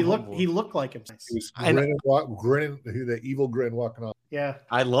looked like him. He was grinning, the evil grin walking off. Yeah,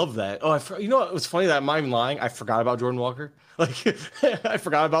 I love that. Oh, it was funny that I'm not even lying. I forgot about Jordan Walker. Like I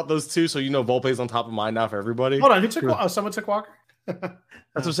forgot about those two. So Volpe's on top of mind now for everybody. Hold on, who took? someone took Walker. That's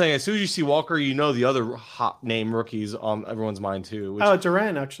what I'm saying. As soon as you see Walker, the other hot name rookies on everyone's mind too.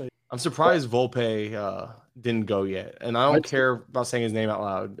 Duran actually. I'm surprised Volpe didn't go yet, and I don't care about saying his name out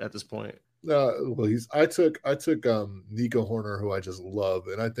loud at this point. I took Nico Horner, who I just love,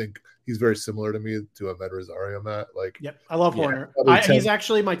 and I think he's very similar to me to Ahmed Rosario, Matt. Yep, I love Horner. He's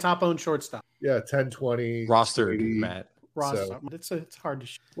actually my top owned shortstop. Yeah, 10-20 roster, Matt. So, it's hard to.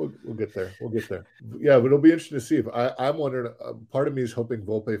 We'll get there. Yeah, but it'll be interesting to see if I'm wondering. Part of me is hoping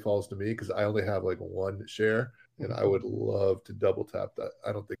Volpe falls to me because I only have like one share, and I would love to double tap that.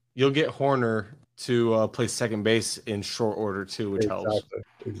 I don't think you'll get Horner to play second base in short order too, which helps.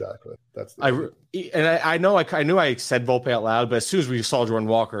 Exactly. That's I knew I said Volpe out loud, but as soon as we saw Jordan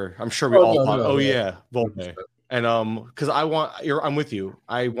Walker, I'm sure we all thought, yeah, Volpe. 100%. And because I'm with you.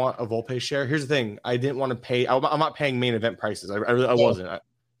 I want a Volpe share. Here's the thing: I didn't want to pay. I'm not paying main event prices. I wasn't.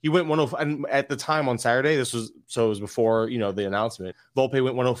 He went 105, and at the time on Saturday, it was before the announcement. Volpe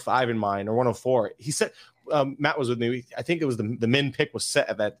went 105 in mine or 104. He said Matt was with me. I think it was the min pick was set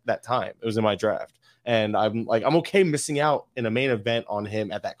at that time. It was in my draft, and I'm okay missing out in a main event on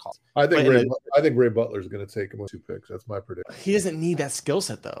him at that cost. I think Ray Butler's going to take him with 2 picks. That's my prediction. He doesn't need that skill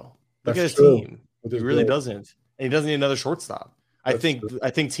set though. Look at his true. team. He really doesn't. And he doesn't need another shortstop. I think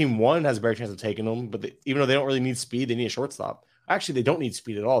team one has a better chance of taking him, but even though they don't really need speed, they need a shortstop. Actually, they don't need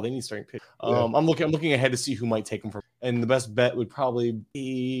speed at all. They need starting pitch. I'm looking ahead to see who might take him from. And the best bet would probably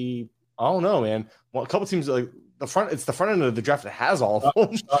be, I don't know, man. Well, a couple teams like it's the front end of the draft that has all of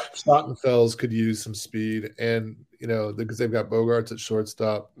them. Stottenfels could use some speed, and because they've got Bogarts at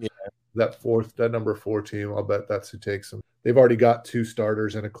shortstop. Yeah. That number 4 team, I'll bet that's who takes them. They've already got 2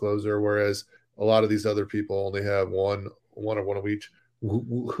 starters and a closer, whereas a lot of these other people only have one of each.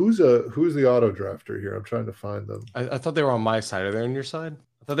 Who's the auto drafter here? I'm trying to find them. I thought they were on my side. Are they on your side?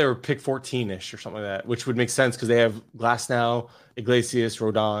 I thought they were pick 14-ish or something like that, which would make sense because they have Glasnow, Iglesias,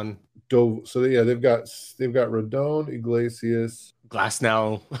 Rodon. So yeah, they've got Rodon, Iglesias,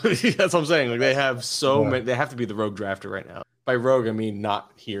 Glasnow. That's what I'm saying. Like they have many. They have to be the rogue drafter right now. By rogue, I mean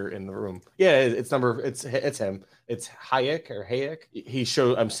not here in the room. Yeah, it's him. It's Hayek. He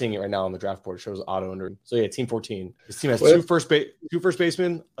showed. I'm seeing it right now on the draft board. It shows auto under. So yeah, team 14. His team has 2 first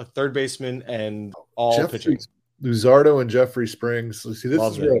basemen, a third baseman, and all pitching. Luzardo and Jeffrey Springs. So see, this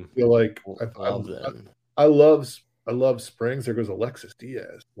is where I feel like I love Springs. There goes Alexis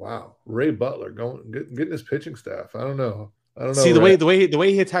Diaz. Wow, Ray Butler getting his pitching staff. I don't know. See, the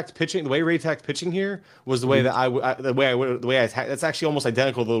way he attacked pitching, the way Ray attacked pitching here was the way that the way I attacked. That's actually almost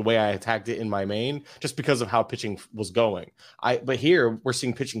identical to the way I attacked it in my main, just because of how pitching was going. But here we're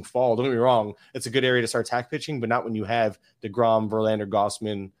seeing pitching fall. Don't get me wrong; it's a good area to start attack pitching, but not when you have DeGrom, Verlander,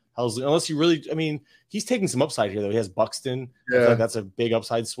 Gossman, Helsley. Unless you really, he's taking some upside here though. He has Buxton. Yeah, like that's a big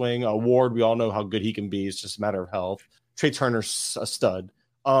upside swing. Ward, we all know how good he can be. It's just a matter of health. Trey Turner's a stud.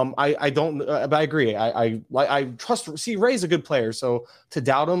 I don't, but I agree. I trust. See, Ray's a good player, so to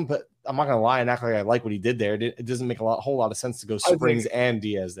doubt him, but I'm not gonna lie and act like I like what he did there. It doesn't make a whole lot of sense to go Springs and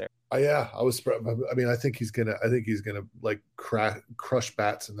Diaz there. Yeah, I think he's gonna like crush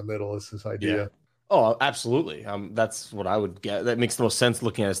bats in the middle. Is his idea? Yeah. Oh, absolutely. That's what I would get. That makes the most sense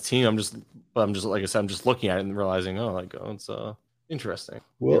looking at his team. I'm just like I said, I'm just looking at it and realizing, it's interesting.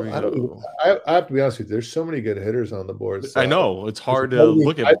 Well, I have to be honest with you. There's so many good hitters on the board. So I know it's hard to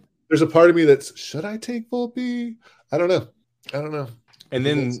look at. There's a part of me that's, should I take Volpe? I don't know. And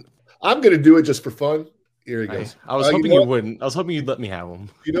then I'm going to do it just for fun. Here he goes. I was hoping you wouldn't. I was hoping you'd let me have him.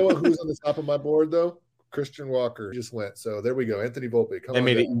 You know who's on the top of my board though? Christian Walker just went. So there we go. Anthony Volpe. That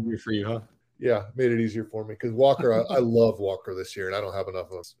made it easier for you, huh? Yeah, made it easier for me because Walker. I love Walker this year, and I don't have enough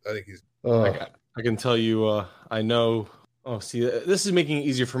of him. I think he's. I can tell you. I know. Oh, see, this is making it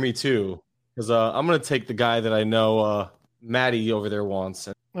easier for me too, because I'm gonna take the guy that I know Maddie over there wants,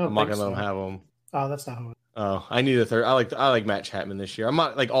 and I'm not gonna let him have him. Oh, that's not how. Oh, I need a third. I like Matt Chapman this year. I'm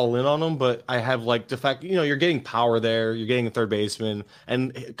not like all in on him, but I have like the fact you're getting power there, you're getting a third baseman,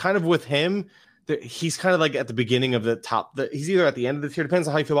 and kind of with him, he's kind of like at the beginning of the top. He's either at the end of the tier. Depends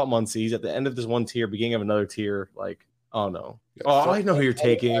on how you feel about Muncy. He's at the end of this one tier, beginning of another tier. Like, oh no, I know who you're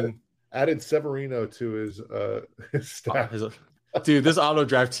taking. Added Severino to his staff. Dude, this auto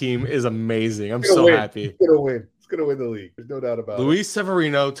draft team is amazing. I'm so happy. It's gonna win. It's gonna win the league. There's no doubt about it. Luis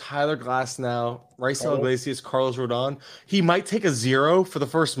Severino, Tyler Glasnow, Raisel Iglesias, Carlos Rodon. He might take a 0 for the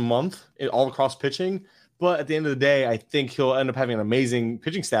first month all across pitching, but at the end of the day, I think he'll end up having an amazing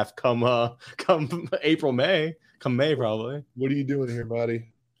pitching staff come April, May. Come May, probably. What are you doing here,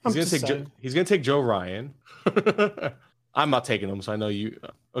 Matty? He's gonna take Joe Ryan. I'm not taking him, so I know you.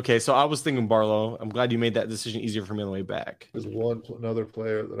 Okay, so I was thinking Barlow. I'm glad you made that decision easier for me on the way back. There's another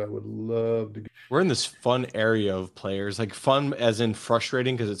player that I would love to get. We're in this fun area of players, like fun as in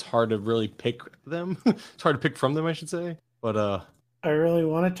frustrating because it's hard to really pick them. It's hard to pick from them, I should say. But I really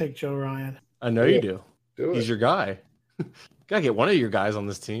want to take Joe Ryan. I know you do. He's your guy. Gotta get one of your guys on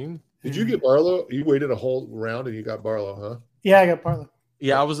this team. Did you get Barlow? You waited a whole round and you got Barlow, huh? Yeah, I got Barlow.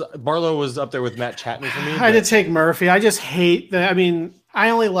 Yeah, Barlow was up there with Matt Chapman for me. I did take Murphy. I just hate that. I mean,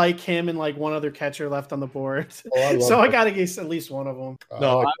 I only like him and like one other catcher left on the board. I got to get at least one of them.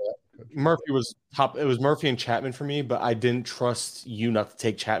 Murphy was top. It was Murphy and Chapman for me, but I didn't trust you not to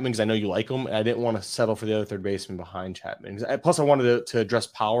take Chapman because I know you like him, and I didn't want to settle for the other third baseman behind Chapman. Plus, I wanted to address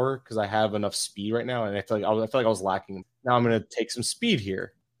power because I have enough speed right now, and I feel like I was lacking. Now I'm going to take some speed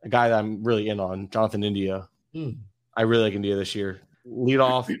here. A guy that I'm really in on, Jonathan India. I really like India this year. Lead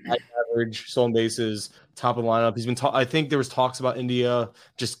off, average, stolen bases, top of the lineup. He's been. I think there was talks about India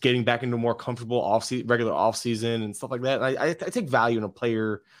just getting back into a more comfortable regular off season and stuff like that. And I take value in a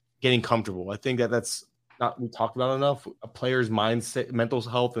player getting comfortable. I think that's not we talked about enough. A player's mindset, mental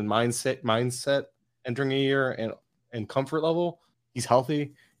health, and mindset entering a year and comfort level. He's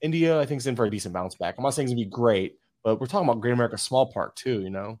healthy. India, I think, is in for a decent bounce back. I'm not saying it's gonna be great, but we're talking about Great America Small Park too.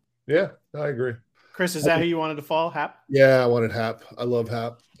 Yeah, I agree. Chris, is that who you wanted to fall? Hap? Yeah, I wanted Hap. I love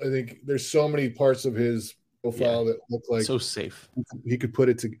Hap. I think there's so many parts of his profile that look like so safe. He could put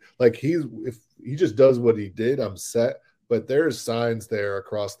it to like if he just does what he did, I'm set. But there's signs there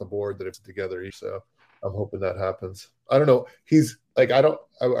across the board that it's together. So I'm hoping that happens. I don't know. He's like I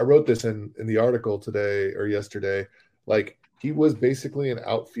wrote this in the article today or yesterday. Like he was basically an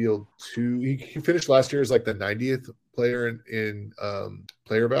outfield two. He finished last year as like the 90th player in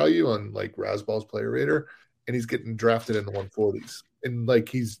player value on like Razzball's player rater, and he's getting drafted in the 140s. And like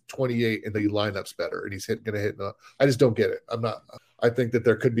he's 28 and the lineup's better and he's gonna hit. I just don't get it. I think that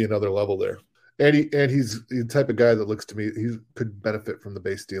there could be another level there. And he's the type of guy that looks to me he could benefit from the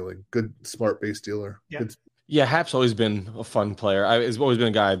base stealing. Good, smart base stealer. Yeah. Yeah, Hap's always been a fun player. He's always been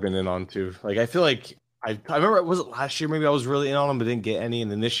a guy I've been in on too. Like I feel like I remember, was it last year? Maybe I was really in on him, but didn't get any. And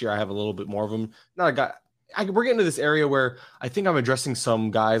then this year I have a little bit more of him. Not a guy. We're getting to this area where I think I'm addressing some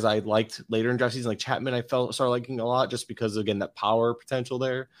guys I liked later in draft season, like Chapman. I started liking a lot just because again that power potential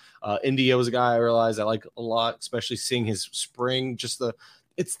there. India was a guy I realized I like a lot, especially seeing his spring.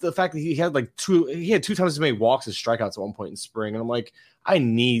 It's the fact that he had two times as many walks as strikeouts at one point in spring, and I'm like, I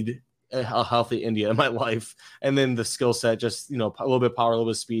need a healthy India in my life. And then the skill set, just a little bit of power, a little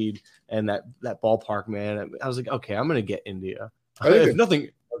bit of speed, and that ballpark, man. I was like, okay, I'm gonna get India. If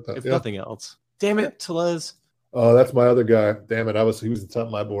nothing else. Damn it, Tellez. Oh, that's my other guy. Damn it, he was the top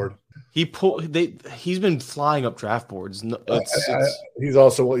of my board. He's been flying up draft boards. He's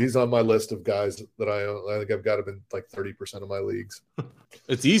on my list of guys that I own. I think I've got him in like 30% of my leagues.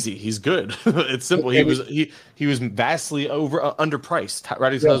 It's easy. He's good. It's simple. He was vastly underpriced.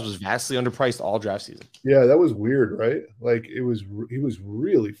 Rowdy Tellez was vastly underpriced all draft season. Yeah, that was weird, right? Like he was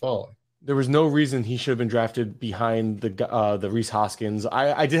really falling. There was no reason he should have been drafted behind the Rhys Hoskins.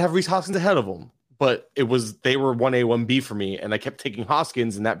 I did have Rhys Hoskins ahead of him, but they were 1A, 1B for me, and I kept taking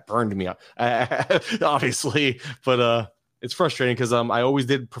Hoskins, and that burned me up, obviously. But it's frustrating because I always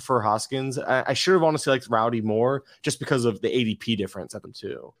did prefer Hoskins. I should have honestly liked Rowdy more just because of the ADP difference at them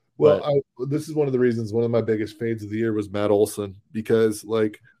too. Well, this is one of the reasons. One of my biggest fades of the year was Matt Olson because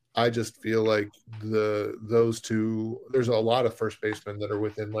I just feel like those two. There's a lot of first basemen that are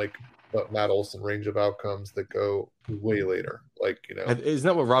within Matt Olson range of outcomes that go way later. Isn't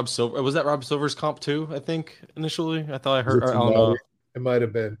that what Rob Silver was? That Rob Silver's comp too? I think initially I thought I heard. I don't know. It might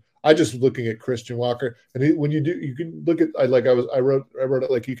have been. I just looking at Christian Walker, and when you can look at I wrote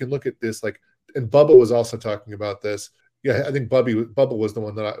it you can look at this and Bubba was also talking about this. Yeah, I think Bubba was the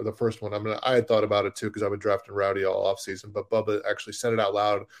one the first one. I had thought about it too because I would draft in Rowdy all offseason, but Bubba actually said it out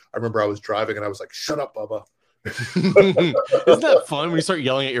loud. I remember I was driving and I was like, "Shut up, Bubba." Isn't that fun when you start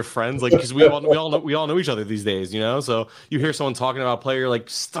yelling at your friends? Because we all know each other these days, So you hear someone talking about a player, like,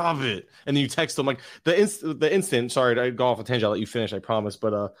 stop it, and then you text them the instant. Sorry to go off a tangent. I'll let you finish, I promise.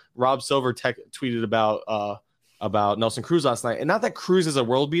 But Rob Silver tweeted about Nelson Cruz last night, and not that Cruz is a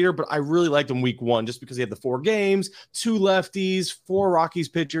world beater, but I really liked him week one just because he had the 4 games, 2 lefties, 4 Rockies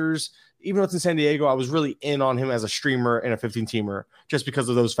pitchers. Even though it's in San Diego, I was really in on him as a streamer and a 15-teamer just because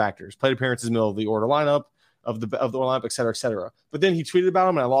of those factors. Plate appearances, middle of the order lineup. Of the lineup, et cetera, et cetera. But then he tweeted about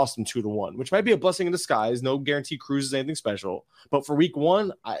him, and I lost him 2-1, which might be a blessing in disguise. No guarantee Cruz is anything special. But for week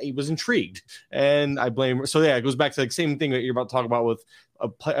one, I was intrigued, and I blame. So yeah, it goes back to the same thing that you're about to talk about with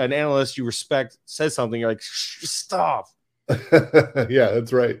an analyst you respect says something, you're like, stop. Yeah,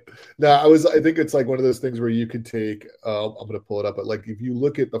 that's right. Now, I think it's one of those things where you could take. I'm going to pull it up, but if you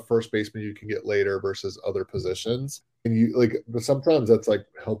look at the first baseman you can get later versus other positions, and you but sometimes that's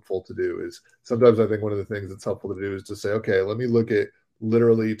helpful to do. Is sometimes I think one of the things that's helpful to do is to say, okay, let me look at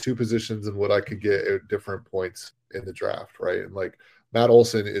literally 2 positions and what I could get at different points in the draft, right? And Matt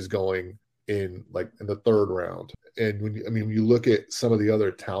Olson is going in in the 3rd round, and when you look at some of the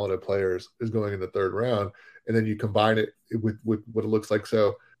other talented players is going in the 3rd round. And then you combine it with what it looks like.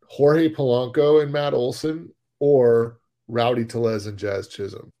 So Jorge Polanco and Matt Olson, or Rowdy Tellez and Jazz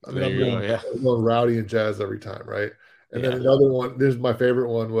Chisholm. I'm going Rowdy and Jazz every time, right? And then another one, this is my favorite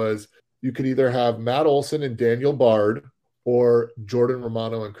one, was you could either have Matt Olson and Daniel Bard, or Jordan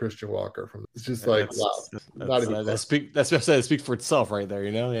Romano and Christian Walker. It's just wow. That speaks for itself right there,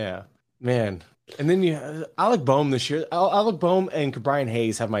 Yeah, man. And then Alec Boehm this year. Alec Boehm and Brian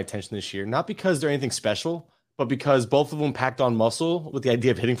Hayes have my attention this year, not because they're anything special, but because both of them packed on muscle with the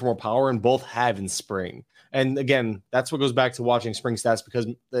idea of hitting for more power, and both have in spring. And again, that's what goes back to watching spring stats, because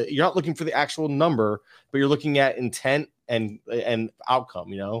you're not looking for the actual number, but you're looking at intent and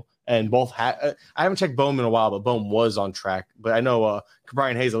outcome, And both I haven't checked Boehm in a while, but Boehm was on track. But I know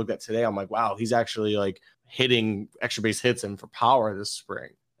Brian Hayes, I looked at today, I'm like, wow, he's actually hitting extra base hits and for power this spring.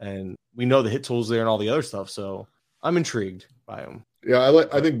 And we know the hit tools there and all the other stuff. So I'm intrigued by him. Yeah,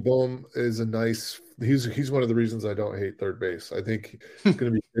 I think Bohm is a nice. He's one of the reasons I don't hate third base. I think he's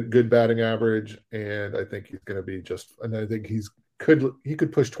going to be a good batting average, and I think he's going to be just. And I think he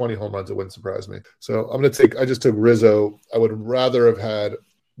could push 20 home runs. It wouldn't surprise me. So I'm going to take. I just took Rizzo. I would rather have had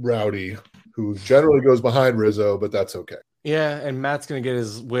Rowdy, who generally goes behind Rizzo, but that's okay. Yeah, and Matt's gonna get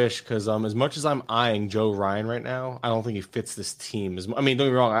his wish because as much as I'm eyeing Joe Ryan right now, I don't think he fits this team. I mean, don't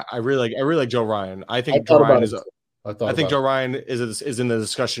get me wrong. I really like Joe Ryan. I think Joe Ryan is. I think Joe Ryan is in the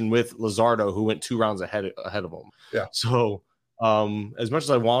discussion with Luzardo, who went 2 rounds ahead of him. Yeah. So, as much as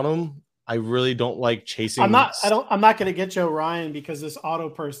I want him, I really don't like chasing. I'm not going to get Joe Ryan because this auto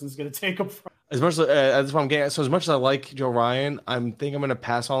person is going to take him. As much as that's what I'm getting. So as much as I like Joe Ryan, I'm going to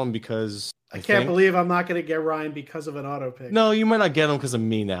pass on him because I can't believe I'm not going to get Ryan because of an auto pick. No, you might not get him because of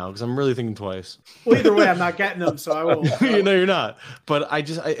me now, because I'm really thinking twice. Well, either way, I'm not getting him, so I won't. No, you're not. But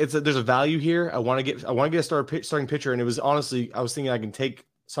there's a value here. I want to get a starting pitcher, and it was honestly, I was thinking I can take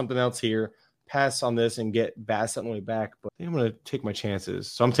something else here, pass on this, and get Bassett on the way back. But I think I'm going to take my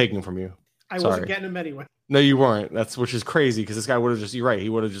chances, so I'm taking him from you. I wasn't getting him anyway. No, you weren't. Which is crazy because this guy would have just. You're right. He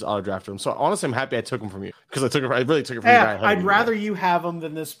would have just auto drafted him. So honestly, I'm happy I took him from you because I really took it from you. I'd rather you have him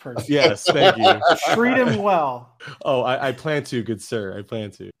than this person. Yes, thank you. Treat him well. Oh, I plan to, good sir. I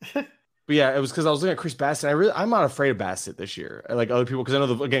plan to. But yeah, it was because I was looking at Chris Bassett. I'm not afraid of Bassett this year. I like other people because I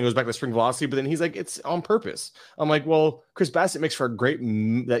know again it goes back to spring velocity. But then he's like it's on purpose. I'm like, well, Chris Bassett makes for a great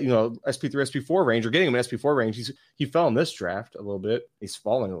SP3, SP4 range. Or getting him an SP4 range. He fell in this draft a little bit. He's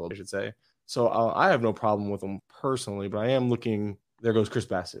falling a little, I should say. So I have no problem with him personally, but I am looking. There goes Chris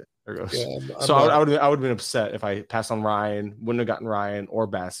Bassett. There goes. Yeah, I would have been upset if I passed on Ryan. Wouldn't have gotten Ryan or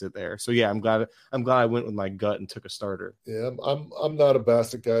Bassett there. So yeah, I'm glad I went with my gut and took a starter. Yeah, I'm not a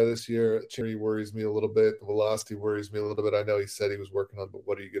Bassett guy this year. Cherry worries me a little bit. The velocity worries me a little bit. I know he said he was working on, but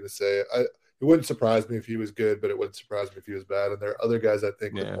what are you going to say? It wouldn't surprise me if he was good, but it wouldn't surprise me if he was bad. And there are other guys I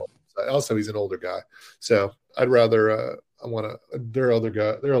think. Yeah. Also, he's an older guy, so I'd rather. There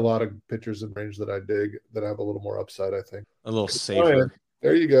are a lot of pitchers in range that I dig that have a little more upside. I think a little safer.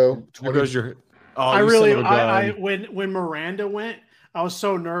 There you go. There goes your. When Miranda went, I was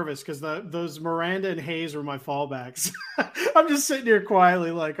so nervous because those Miranda and Hayes were my fallbacks. I'm just sitting here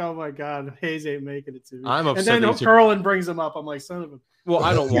quietly like, oh my god, Hayes ain't making it to me. I'm upset. And then Curlin brings him up. I'm like, son of a. Well,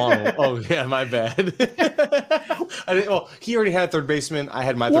 I don't want him. Oh yeah, my bad. He already had third baseman. I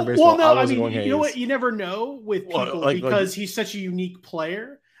had my third baseman. Well, no, I mean, going Hayes. You know what? You never know with people because he's such a unique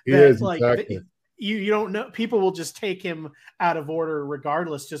player. Exactly. You don't know. People will just take him out of order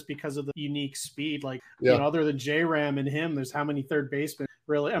regardless, just because of the unique speed. Other than J-Ram and him, there's how many third basemen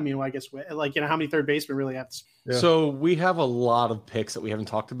really? I mean, I guess how many third basemen really have? Yeah. So we have a lot of picks that we haven't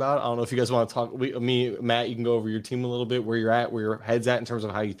talked about. I don't know if you guys want to talk. Matt, you can go over your team a little bit, where you're at, where your head's at in terms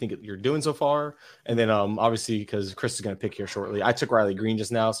of how you think you're doing so far, and then obviously because Chris is going to pick here shortly. I took Riley Green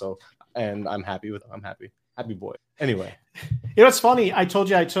just now, and I'm happy with. I'm happy boy. Anyway, it's funny. I told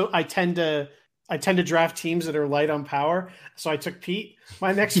you I tend to draft teams that are light on power. So I took Pete.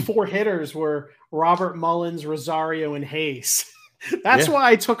 My next 4 hitters were Robert Mullins, Rosario, and Hayes. That's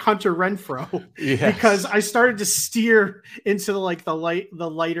why I took Hunter Renfroe, because I started to steer into the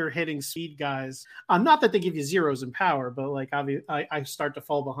lighter hitting speed guys. Not that they give you zeros in power, but I start to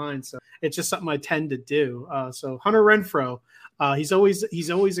fall behind. So it's just something I tend to do. So Hunter Renfroe, he's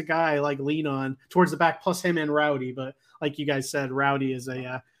always a guy I lean on towards the back, plus him and Rowdy. But like you guys said, Rowdy is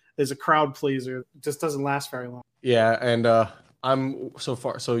a crowd pleaser. It just doesn't last very long. Yeah, and I'm so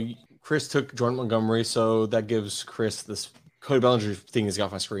far. So Chris took Jordan Montgomery, so that gives Chris this Cody Bellinger thing he's got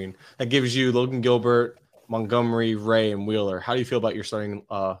off my screen. That gives you Logan Gilbert, Montgomery, Ray, and Wheeler. How do you feel about your starting?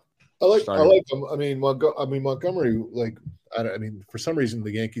 I like them. I mean, Montgomery. For some reason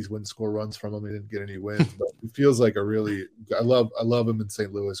the Yankees wouldn't score runs from him. He didn't get any wins, but he feels like I love him in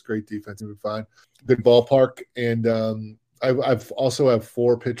St. Louis. Great defense, fine, good ballpark, and I've also have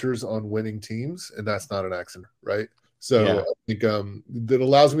 4 pitchers on winning teams, and that's not an accident, right? So yeah. I think that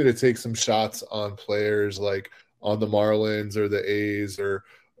allows me to take some shots on players like on the Marlins or the A's or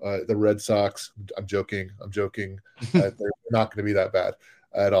the Red Sox. I'm joking. They're not going to be that bad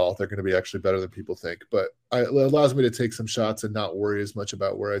at all. They're going to be actually better than people think. But it allows me to take some shots and not worry as much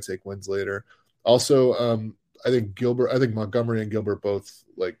about where I take wins later. Also, I think Montgomery and Gilbert both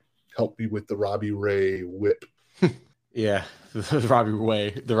help me with the Robbie Ray whip. Yeah, the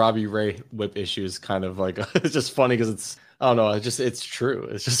Robbie Ray whip issue is kind of it's just funny because it's, I don't know, it's true.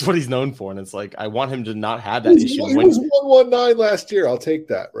 It's just what he's known for, and it's I want him to not have that issue. He was 119 last year. I'll take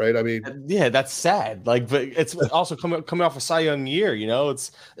that, right? I mean, yeah, that's sad. But it's also coming off a Cy Young year.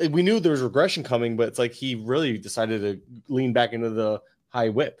 We knew there was regression coming, but it's he really decided to lean back into the high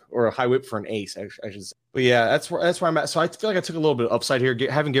whip or a high whip for an ace, I should say. But yeah, that's where I'm at. So I feel like I took a little bit of upside here,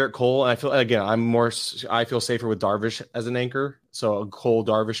 having Garrett Cole, and I feel again I feel safer with Darvish as an anchor. So a Cole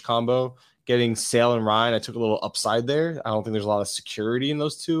Darvish combo, getting Sale and Ryan, I took a little upside there. I don't think there's a lot of security in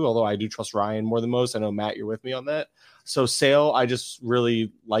those two, although I do trust Ryan more than most. I know Matt, you're with me on that. So Sale, I just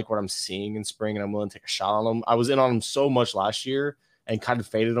really like what I'm seeing in spring, and I'm willing to take a shot on him. I was in on him so much last year and kind of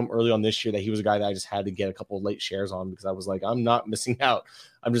faded him early on this year that he was a guy that I just had to get a couple of late shares on because I was like, I'm not missing out.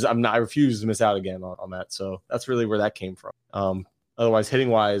 I refuse to miss out again on that. So that's really where that came from. Otherwise, hitting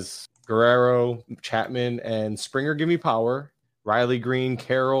wise, Guerrero, Chapman, and Springer give me power. Riley Green,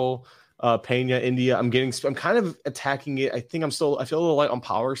 Carroll, Pena, India. I'm kind of attacking it. I feel a little light on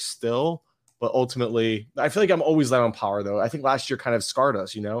power still, but ultimately, I feel like I'm always light on power though. I think last year kind of scarred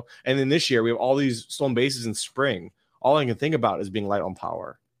us, and then this year we have all these stolen bases in spring. All I can think about is being light on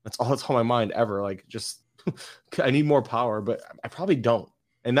power. That's all that's on my mind ever. Like, just I need more power, but I probably don't.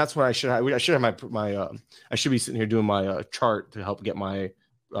 And that's what I should have. I should have my I should be sitting here doing my chart to help get my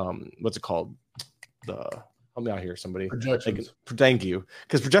what's it called? Help me out here, somebody. Projections. Thank you.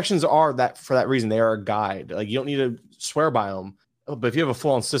 Because projections are that for that reason. They are a guide. Like, you don't need to swear by them. But if you have a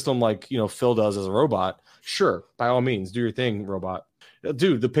full-on system like Phil does as a robot, sure, by all means, do your thing, robot.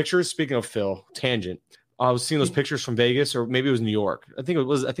 Dude, the pictures. Speaking of Phil, tangent. I was seeing those pictures from Vegas, or maybe it was New York. I think it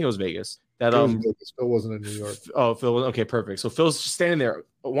was Vegas. That Vegas. Phil wasn't in New York. Oh, Phil was okay, perfect. So Phil's standing there.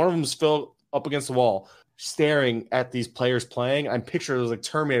 One of them is Phil up against the wall, staring at these players playing. I'm picturing it was like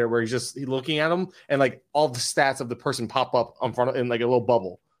Terminator, where he's looking at them, and like all the stats of the person pop up in front of in like a little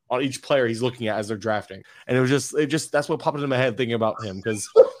bubble on each player he's looking at as they're drafting. And it just that's what popped into my head thinking about him, because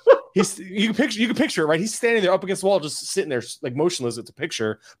you can picture it, right? He's standing there up against the wall, just sitting there like motionless. It's a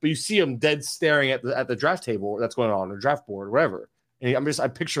picture, but you see him dead staring at the draft table that's going on, or draft board, or whatever. And I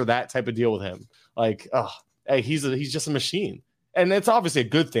picture that type of deal with him. Like, hey, he's just a machine, and it's obviously a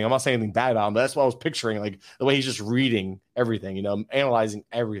good thing. I'm not saying anything bad about him, but that's what I was picturing, like the way he's just reading everything, analyzing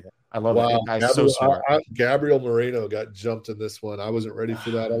everything. I love that. Guy's so smart. Gabriel Moreno got jumped in this one. I wasn't ready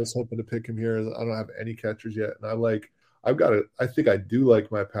for that. I was hoping to pick him here. I don't have any catchers yet, and I think I do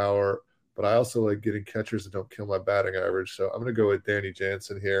like my power, but I also like getting catchers that don't kill my batting average. So I'm going to go with Danny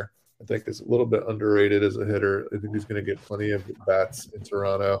Jansen here. I think he's a little bit underrated as a hitter. I think he's going to get plenty of bats in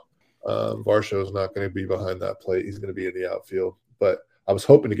Toronto. Varsho is not going to be behind that plate. He's going to be in the outfield. But I was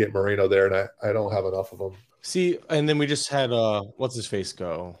hoping to get Moreno there, and I don't have enough of them. See, and then we just had what's his face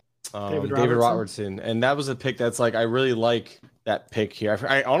go? David Robertson, and that was a pick that's like I really like that pick here.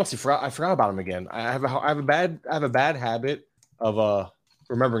 I honestly forgot about him again. I have a bad habit of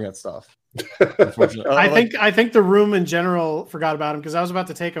remembering that stuff. I think the room in general forgot about him because I was about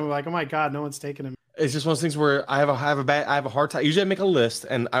to take him. Like, oh my god, no one's taking him. It's just one of those things where I have a hard time. Usually I make a list,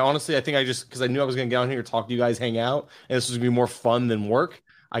 and I think because I knew I was going to get on here to talk to you guys, hang out, and this was going to be more fun than work.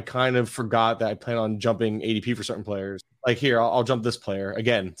 I kind of forgot that I plan on jumping ADP for certain players. Like here, I'll jump this player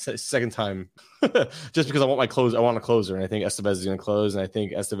again, second time, just because I want a closer, and I think Estevez is going to close, and I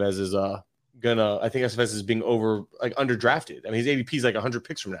think Estevez is Estevez is being underdrafted. I mean, his ADP is like 100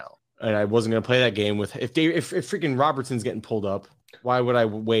 picks from now, and I wasn't going to play that game with if freaking Robertson's getting pulled up. Why would I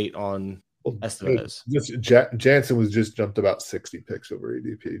wait on Estevez? Jansen was just jumped about 60 picks over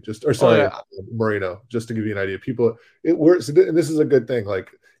ADP. Moreno, just to give you an idea. It works, and this is a good thing. Like,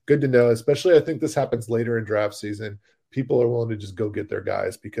 good to know, especially I think this happens later in draft season. People are willing to just go get their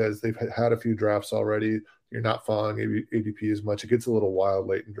guys because they've had a few drafts already. You're not following ADP as much. It gets a little wild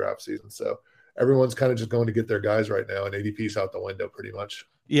late in draft season. So everyone's kind of just going to get their guys right now, and ADP's out the window pretty much.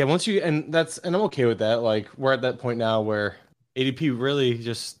 Yeah, and I'm okay with that. Like, we're at that point now where ADP really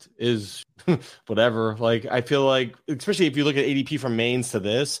just is whatever. Like, I feel like, especially if you look at ADP from mains to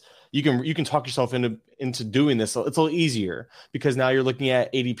this, you can talk yourself into doing this. So it's a little easier because now you're looking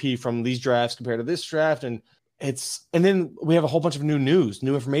at ADP from these drafts compared to this draft, and then we have a whole bunch of new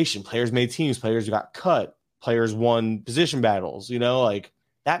information. Players made teams, players got cut, players won position battles. Like,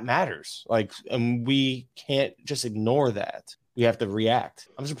 that matters. Like, and we can't just ignore that. We have to react.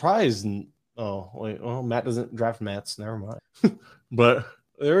 I'm surprised. Oh wait, well, Matt doesn't draft Mets. Never mind. But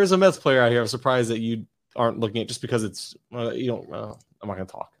there is a Mets player out here. I'm surprised that you aren't looking at just because it's you don't. I'm not gonna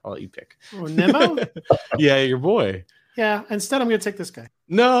talk. I'll let you pick. Oh, Nemo? Yeah, your boy. Yeah. Instead, I'm gonna take this guy.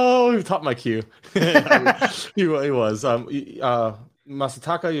 No, he topped my queue. He was.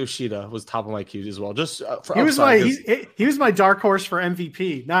 Masataka Yoshida was top of my queue as well. Just for he was my dark horse for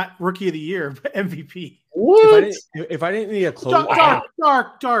MVP, not Rookie of the Year, but MVP. What? If I didn't need a close,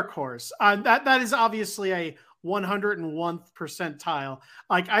 dark horse. That is obviously a 101th percentile.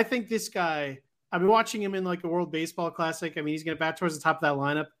 Like, I think this guy. I've been watching him in like a World Baseball Classic. I mean, he's going to bat towards the top of that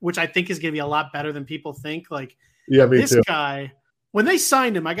lineup, which I think is going to be a lot better than people think. Like, yeah, me this too. guy, when they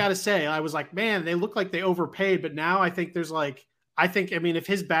signed him, I got to say, I was like, man, they look like they overpaid. But now I think I mean, if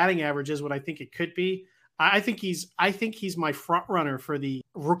his batting average is what I think it could be, I think he's my front runner for the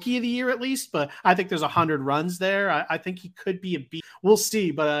rookie of the year at least. But I think there's 100 runs there. I think he could be a beat. We'll see.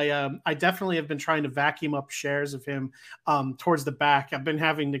 But I definitely have been trying to vacuum up shares of him towards the back. I've been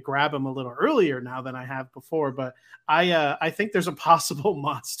having to grab him a little earlier now than I have before. But I think there's a possible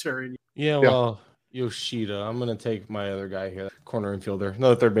monster in. Yeah, well, Yoshida. I'm gonna take my other guy here, corner infielder,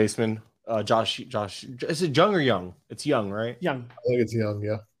 another third baseman. Josh. Is it Young or Young? It's Young, right? Young. I think it's Young.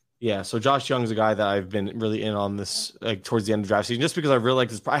 Yeah. Yeah, so Josh Young's a guy that I've been really in on this, like towards the end of the draft season, just because I really like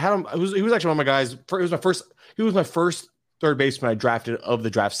this. I had him. He was actually one of my guys. He was my first third baseman I drafted of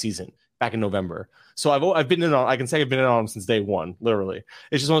the draft season back in November. So I've been in on. I can say I've been in on him since day one. Literally,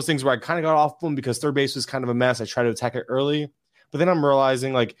 it's just one of those things where I kind of got off him because third base was kind of a mess. I tried to attack it early, but then I'm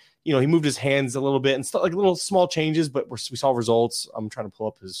realizing he moved his hands a little bit and stuff, like little small changes, but we saw results. I'm trying to pull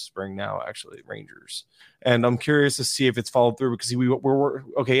up his spring now, actually, Rangers. And I'm curious to see if it's followed through because we're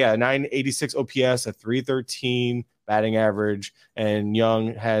okay. Yeah. 986 OPS, a 313 batting average, and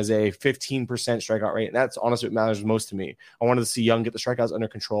Young has a 15% strikeout rate. And that's honestly what matters most to me. I wanted to see Young get the strikeouts under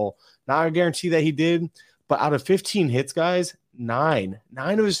control. Not a guarantee that he did, but out of 15 hits, guys, nine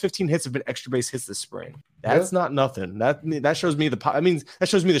of his 15 hits have been extra base hits this spring. That's not nothing. That shows me that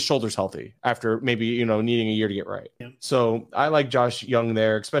shows me the shoulder's healthy after maybe needing a year to get right. Yeah. So I like Josh Young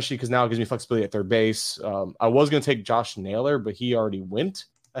there, especially because now it gives me flexibility at third base. I was going to take Josh Naylor, but he already went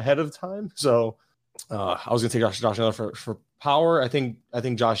ahead of time. So I was going to take Josh Naylor for power. I think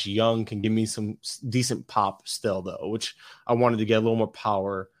Josh Young can give me some decent pop still though, which I wanted to get a little more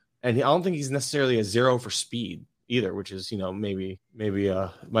power. And I don't think he's necessarily a 0 for speed either, which is, maybe might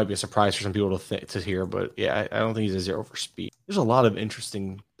be a surprise for some people to hear, but yeah, I don't think he's a 0 for speed. There's a lot of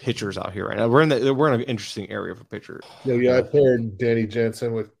interesting pitchers out here right now. We're in an interesting area for pitchers. Yeah, I paired Danny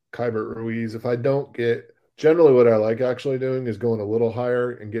Jansen with Keibert Ruiz. If I don't get, generally what I like actually doing is going a little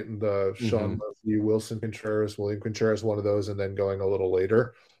higher and getting the Sean Murphy, Wilson Contreras, William Contreras, one of those, and then going a little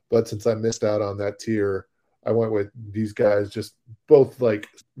later. But since I missed out on that tier, I went with these guys, just both like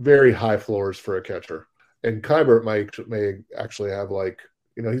very high floors for a catcher. And Keibert may actually have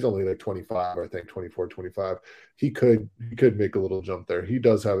he's only like 25, I think 24, 25. He could make a little jump there. He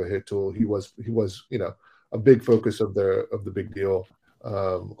does have a hit tool. He was a big focus of the big deal.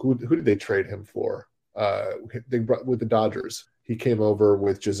 Who did they trade him for? They brought with the Dodgers. He came over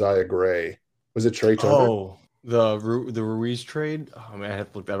with Josiah Gray. Was it Trey Turner? Oh, the Ruiz trade. Oh man, I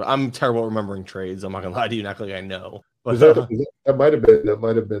have to look that up. I'm terrible at remembering trades. I'm not gonna lie to you, not like I know. But that might have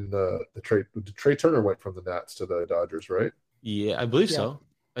been the trade. Trey Turner went from the Nats to the Dodgers, right? Yeah, I believe so.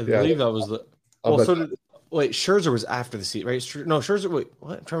 I believe that was the. Well, so wait, Scherzer was after the seat, right? No, Scherzer. Wait,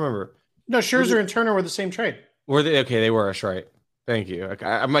 what? I'm trying to remember. No, Scherzer and Turner were the same trade. Were they? Okay, they were. That's right. Thank you. Okay,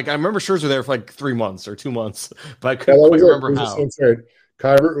 I remember Scherzer there for like 3 months or 2 months, but I couldn't quite remember how.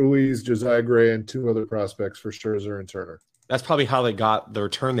 Keibert Ruiz, Josiah Gray, and 2 other prospects for Scherzer and Turner. That's probably how they got the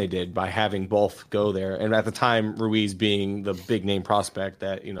return they did, by having both go there. And at the time, Ruiz being the big name prospect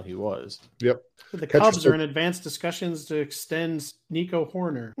that he was. Yep. The Cubs are in advanced discussions to extend Nico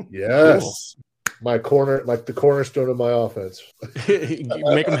Horner. Yes. Cool. The cornerstone of my offense.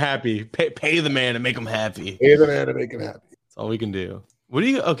 Make him happy. Pay the man and make him happy. Pay the man and make him happy. That's all we can do.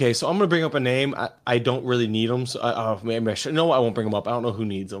 Okay, so I'm going to bring up a name. I don't really need him. So maybe I should. No, I won't bring him up. I don't know who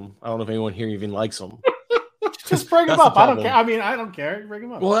needs him. I don't know if anyone here even likes him. Just bring him up. I don't care. I mean, I don't care. Bring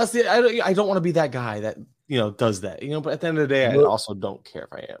him up. Well, that's I don't want to be that guy that does that. But at the end of the day, I also don't care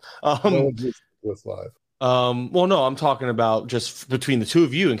if I am. With live. Well, no, I'm talking about just between the two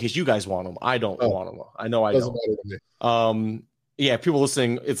of you in case you guys want them. I don't want them. I know I don't. Matter to me. Yeah, people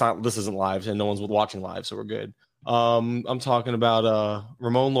listening, this isn't live and no one's watching live, so we're good. I'm talking about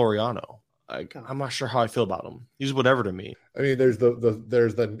Ramon Laureano. I'm not sure how I feel about him. He's whatever to me. I mean, there's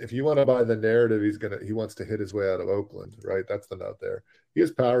the if you want to buy the narrative, he wants to hit his way out of Oakland, right? That's the note there. He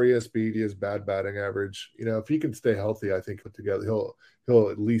has power, he has speed, he has bad batting average. If he can stay healthy, I think put together he'll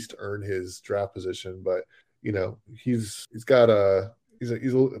at least earn his draft position. But he's got he's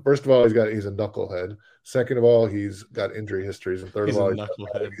first of all he's a knucklehead. Second of all, he's got injury histories, and third of all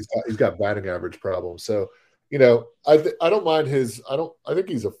he's got batting average problems. So I don't mind his. I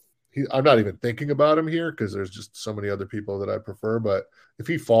think I'm not even thinking about him here because there's just so many other people that I prefer. But if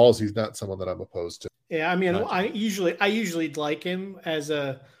he falls, he's not someone that I'm opposed to. Yeah, I mean, I usually like him as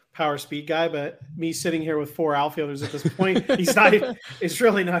a power speed guy, but me sitting here with 4 outfielders at this point, it's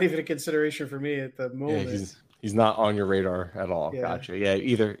really not even a consideration for me at the moment. Yeah, he's not on your radar at all. Yeah. Gotcha. Yeah,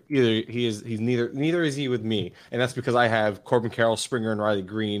 either he's neither is he with me, and that's because I have Corbin Carroll, Springer, and Riley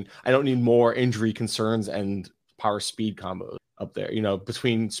Green. I don't need more injury concerns and power speed combos up there,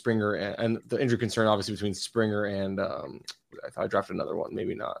 between Springer and the injury concern, obviously between Springer and I thought I drafted another one,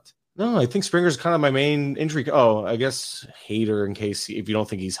 maybe not. No, I think Springer's kind of my main injury. Oh, I guess Hader in case if you don't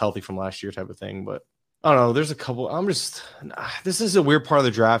think he's healthy from last year type of thing. But I don't know. There's a couple. This is a weird part of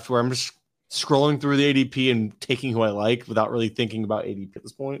the draft where I'm just scrolling through the ADP and taking who I like without really thinking about ADP at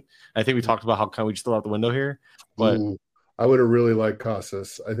this point. I think we talked about how kind of we just throw out the window here. But I would have really liked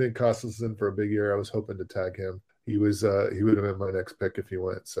Casas. I think Casas is in for a big year. I was hoping to tag him. He would have been my next pick if he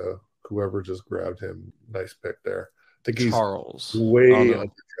went. So whoever just grabbed him, nice pick there. I think he's Charles way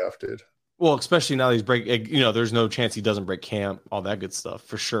underdrafted. Well, especially now that he's there's no chance he doesn't break camp, all that good stuff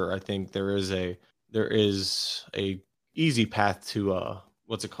for sure. I think there is a easy path to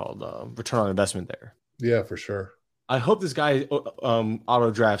what's it called? Return on investment there. Yeah, for sure. I hope this guy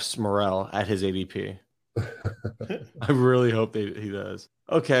auto drafts Morel at his ADP. I really hope he does.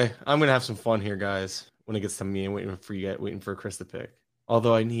 Okay, I'm gonna have some fun here, guys. When it gets to me and waiting for Chris to pick.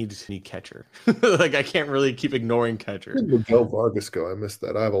 Although I need catcher. Like I can't really keep ignoring catcher. Where did Miguel Vargas go? I missed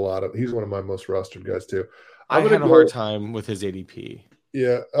that. I have a lot of. He's one of my most rostered guys too. I had a hard time with his ADP.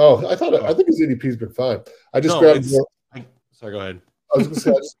 Yeah. Oh, I think his ADP's been fine. I just grabbed. Sorry, go ahead. I was going to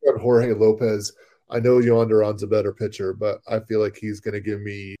say I just grabbed Jorge Lopez. I know Yonderon's a better pitcher, but I feel like he's going to give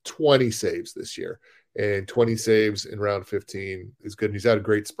me 20 saves this year. And 20 saves in round 15 is good. And he's had a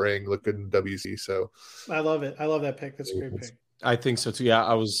great spring, looked good in WC. So I love it. I love that pick. That's a great pick. I think so too. Yeah,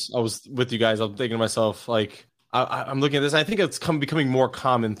 I was with you guys. I'm thinking to myself, like, I'm looking at this. I think it's becoming more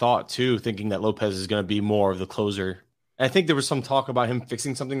common thought too, thinking that Lopez is going to be more of the closer. And I think there was some talk about him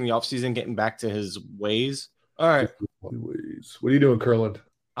fixing something in the offseason, getting back to his ways. All right. What are you doing, Curland?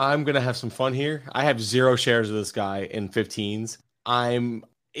 I'm going to have some fun here. I have 0 shares of this guy in 15s.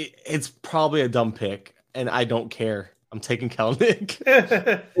 It's probably a dumb pick, and I don't care. I'm taking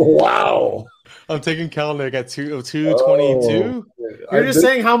Kelenic. Wow. I'm taking Kelenic at 222. You're just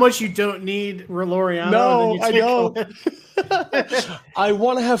saying how much you don't need Laureano. No, I don't. I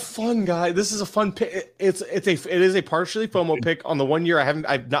want to have fun, guy. This is a fun pick. It is a partially FOMO pick on the 1 year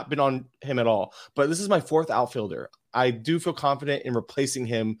I've not been on him at all. But this is my 4th outfielder. I do feel confident in replacing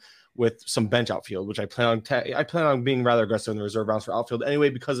him with some bench outfield, which I plan on being rather aggressive in the reserve rounds for outfield anyway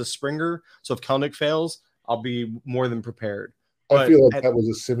because of Springer. So if Kelenic fails, I'll be more than prepared. I feel like that was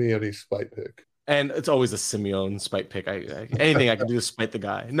a Simeone spite pick. And it's always a Simeone spite pick. Anything I can do to spite the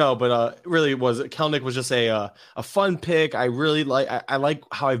guy. No, but really Kelenic was just a fun pick. I really I like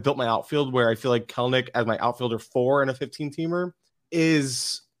how I've built my outfield where I feel like Kelenic as my outfielder 4 in a 15-teamer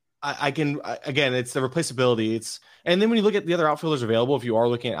is it's the replaceability. And then when you look at the other outfielders available, if you are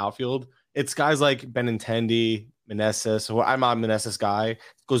looking at outfield, it's guys like Benintendi, Meneses. So I'm not a Meneses guy. It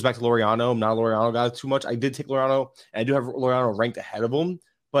goes back to Laureano. I'm not a Laureano guy too much. I did take Laureano, and I do have Laureano ranked ahead of him,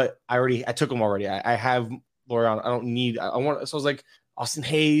 but I took him already. I have Laureano. I don't need. So I was like Austin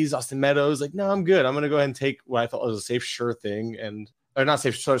Hayes, Austin Meadows. Like, no, I'm good. I'm gonna go ahead and take what I thought was a safe, sure thing, or not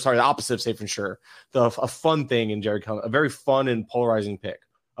safe. Sorry, the opposite of safe and sure. A fun thing in Jared Kelenic, a very fun and polarizing pick.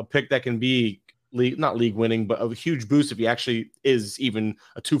 A pick that can be not league winning, but a huge boost if he actually is even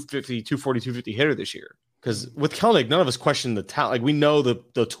a 250, 240, 250 hitter this year. Because with Kelenic, none of us question the talent. Like we know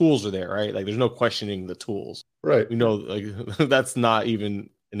the tools are there, right? Like there's no questioning the tools. Right. We know like that's not even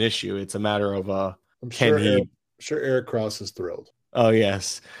an issue. It's a matter of I'm sure Eric Cross is thrilled. Oh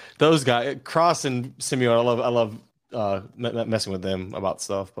yes, those guys, Cross and Simeone. I love messing with them about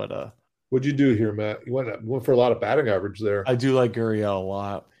stuff. But what'd you do here, Matt? You went for a lot of batting average there. I do like Gurriel a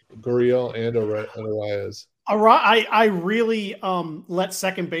lot. Gurriel and Arias. I really let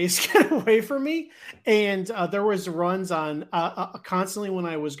second base get away from me, and there was runs on constantly when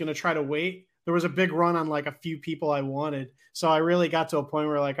I was going to try to wait. There was a big run on like a few people I wanted, so I really got to a point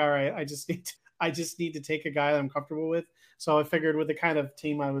where like, all right, I just need to take a guy that I'm comfortable with. So I figured with the kind of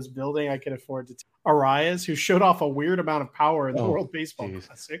team I was building, I could afford to take Arias, who showed off a weird amount of power in the World Baseball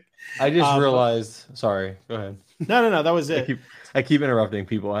Classic. I just realized. Sorry, go ahead. No, that was it. I keep interrupting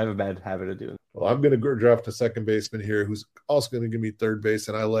people. I have a bad habit of doing that. Well, I'm going to draft a second baseman here who's also going to give me third base,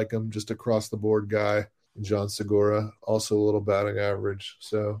 and I like him, just across the board guy, John Segura, also a little batting average.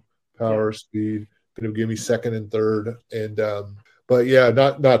 So power, speed, going to give me second and third. And but yeah,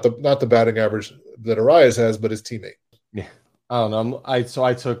 not the batting average that Arias has, but his teammate. Yeah. I don't know. I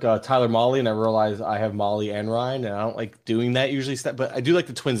took Tyler Mahle, and I realized I have Mahle and Ryan, and I don't like doing that usually. But I do like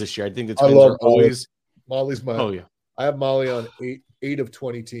the Twins this year. I think the Twins are always. Mahle's my. Oh yeah. I have Mahle on 8 of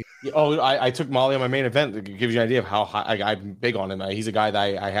 20 teams. I took Mahle on my main event. It gives you an idea of how high I'm big on him. He's a guy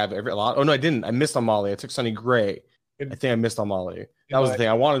that I have a lot. Oh no, I didn't. I missed on Mahle. I took Sonny Gray. I think I missed on Molly. That was the thing.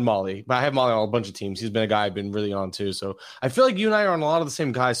 I wanted Molly, but I have Molly on a bunch of teams. He's been a guy I've been really on too. So I feel like you and I are on a lot of the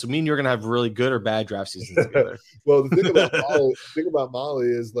same guys. So me and you're going to have really good or bad draft seasons together. Well, the thing about Molly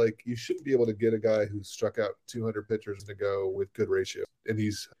is like you shouldn't be able to get a guy who struck out 200 pitchers to go with good ratio, and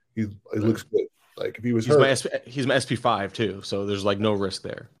he looks good. Like if he was he's my SP5 too. So there's like no risk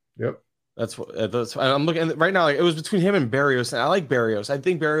there. Yep. That's I'm looking right now. Like, it was between him and Barrios, and I like Barrios. I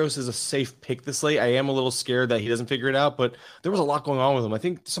think Barrios is a safe pick this late. I am a little scared that he doesn't figure it out, but there was a lot going on with him. I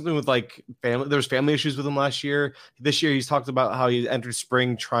think something with like family. There was family issues with him last year. This year, he's talked about how he entered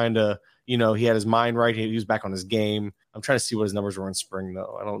spring trying to, he had his mind right. He was back on his game. I'm trying to see what his numbers were in spring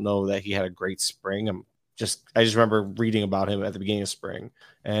though. I don't know that he had a great spring. I just remember reading about him at the beginning of spring,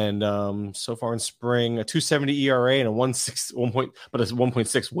 and so far in spring, a 2.70 ERA and a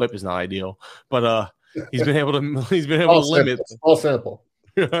 1.6 WHIP is not ideal. But he's been able to limit all sample.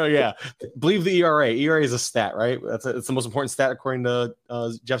 Yeah, believe the ERA. ERA is a stat, right? It's the most important stat according to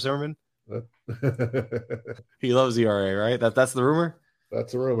Jeff Zimmerman. He loves ERA, right? That's the rumor.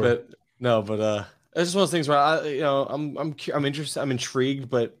 That's a rumor. But it's just one of those things where I'm interested. I'm intrigued,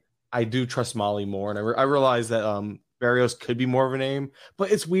 but I do trust Molly more, and I realize that Barrios could be more of a name,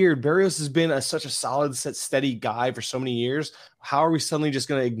 but it's weird. Barrios has been such a solid, steady guy for so many years. How are we suddenly just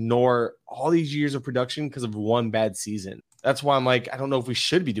going to ignore all these years of production because of one bad season? That's why I'm like, I don't know if we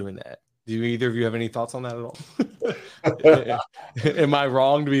should be doing that. Do either of you have any thoughts on that at all? Am I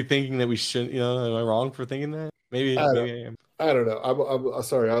wrong to be thinking that we shouldn't? Am I wrong for thinking that? Maybe I am. I don't know. I'm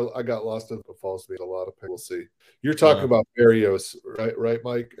sorry. I got lost in the falls speed. A lot of people see. You're talking about Barrios, right,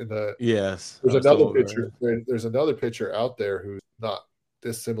 Mike? Yes. There's another pitcher. Right. There's another pitcher out there who's not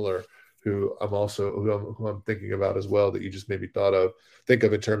dissimilar, who I'm thinking about as well, that you just maybe think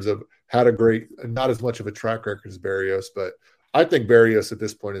of in terms of had a great, not as much of a track record as Barrios, but I think Barrios at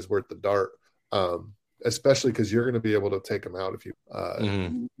this point is worth the dart. Especially because you're going to be able to take them out if you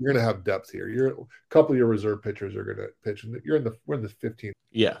you're going to have depth here. A couple of your reserve pitchers are going to pitch, and we're in the 15th.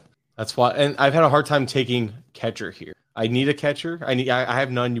 Yeah, that's why. And I've had a hard time taking catcher here. I need a catcher. I have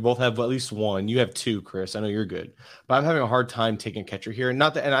none. You both have at least one. You have two, Chris. I know you're good, but I'm having a hard time taking a catcher here. And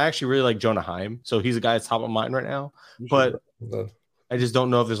I actually really like Jonah Heim, so he's a guy that's top of mind right now. But I just don't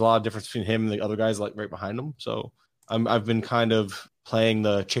know if there's a lot of difference between him and the other guys like right behind him. So I've been kind of playing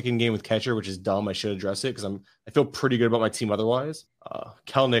the chicken game with catcher, which is dumb. I should address it because I feel pretty good about my team otherwise.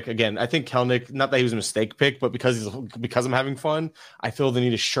 Kelnick, again, I think Kelnick, not that he was a mistake pick, but because I'm having fun, I feel the need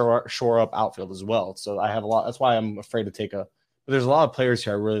to shore up outfield as well. So I have a lot. That's why I'm afraid to take but there's a lot of players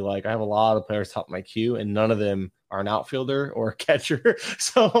here I really like. I have a lot of players top of my queue, and none of them are an outfielder or a catcher.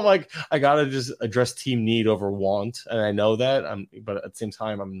 So I'm like, I got to just address team need over want. And I know that, but at the same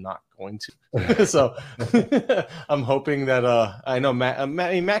time, I'm not going to. So I'm hoping that I know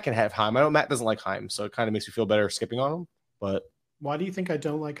Matt can have Heim. I know Matt doesn't like Heim, so it kind of makes me feel better skipping on him. But why do you think I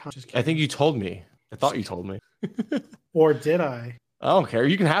don't like Heim? I think you told me. I thought you told me. Or did I? I don't care.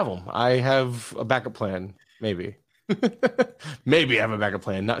 You can have them. I have a backup plan. Maybe. Maybe I have a backup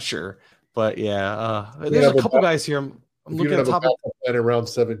plan. Not sure. But there's a couple guys here. I'm looking at the top of round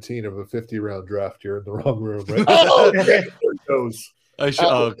 17 of a 50-round draft. You're in the wrong room, right? There it goes.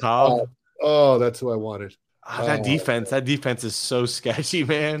 Cobb. Oh, that's who I wanted. That defense is so sketchy,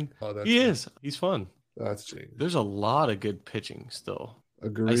 man. He is. He's fun. That's genius. There's a lot of good pitching still.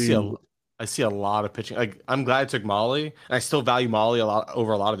 Agreed. I see a lot of pitching. Like, I'm glad I took Molly, and I still value Molly a lot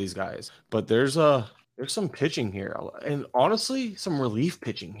over a lot of these guys. But there's some pitching here, and honestly, some relief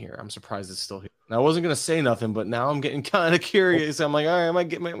pitching here. I'm surprised it's still here. And I wasn't gonna say nothing, but now I'm getting kind of curious. I'm like, all right, I might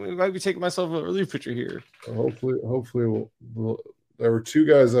be taking myself a relief pitcher here. Hopefully, we'll there were two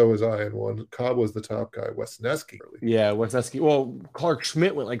guys I was eyeing. One, Cobb was the top guy. Wesneski. Yeah, Wesneski. Well, Clark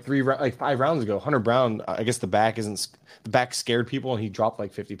Schmidt went like 5 rounds ago. Hunter Brown, I guess the back scared people, and he dropped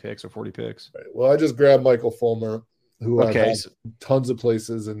like 50 picks or 40 picks. Right. Well, I just grabbed Michael Fulmer, who I've had tons of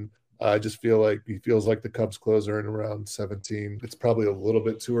places, and I just feel like he feels like the Cubs closer in around 17. It's probably a little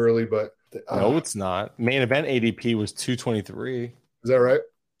bit too early, but no, it's not. Main event ADP was 223. Is that right?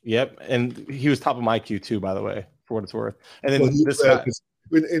 Yep, and he was top of my queue too, by the way, for what it's worth. And then this guy,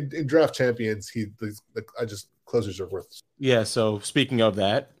 in draft champions, closers are worth. Yeah. So speaking of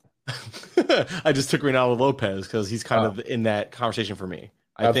that, I just took Reynaldo Lopez because he's kind of in that conversation for me.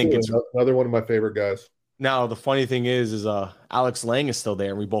 I think it's another one of my favorite guys. Now, the funny thing is Alex Lang is still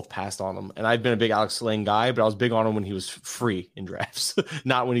there, and we both passed on him. And I've been a big Alex Lang guy, but I was big on him when he was free in drafts,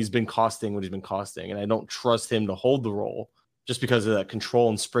 not when he's been costing what he's been costing. And I don't trust him to hold the role just because of that control,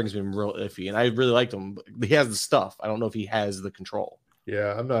 and spring's been real iffy. And I really liked him. But he has the stuff. I don't know if he has the control.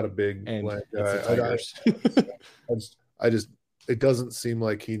 Yeah, I'm not a big Lang guy. it doesn't seem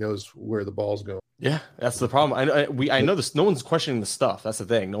like he knows where the ball's going. Yeah, that's the problem. I know this. No one's questioning the stuff. That's the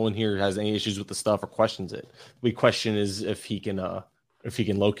thing. No one here has any issues with the stuff or questions it. We question is if he can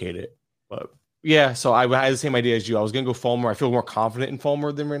locate it. But yeah, so I had the same idea as you. I was gonna go Fulmer. I feel more confident in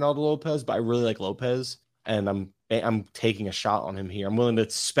Fulmer than Reynaldo Lopez, but I really like Lopez, and I'm taking a shot on him here. I'm willing to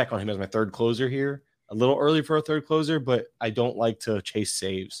spec on him as my third closer here. A little early for a third closer, but I don't like to chase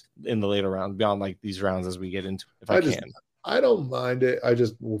saves in the later round beyond like these rounds as we get into. If I can. I don't mind it.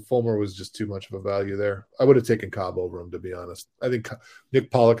 Fulmer was just too much of a value there. I would have taken Cobb over him, to be honest. I think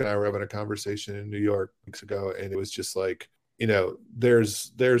Nick Pollock and I were having a conversation in New York weeks ago, and it was just like,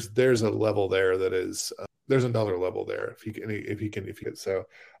 there's a level there that is there's another level there if he can. So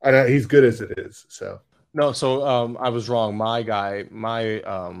he's good as it is. So no, so I was wrong. My guy, my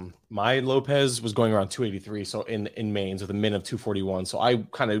Lopez was going around 283, so in mains with a min of 241. So I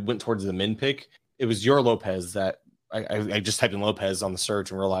kind of went towards the min pick. It was your Lopez that. I just typed in Lopez on the search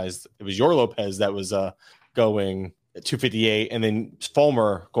and realized it was your Lopez that was going at 258, and then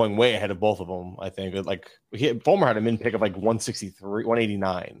Fulmer going way ahead of both of them. I think Fulmer had a min pick of like 163,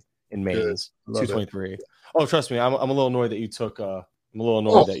 189 in mains, 223. Oh, trust me, I'm a little annoyed that you took. That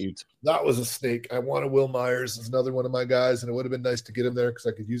was a snake. I wanted Will Myers as another one of my guys, and it would have been nice to get him there because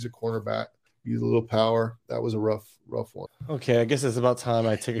I could use a cornerback, use a little power. That was a rough one. Okay, I guess it's about time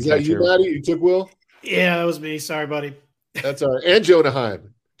I take a. Is that you, Maddie? You took Will? Yeah, that was me. Sorry, buddy. That's all right. And Jonah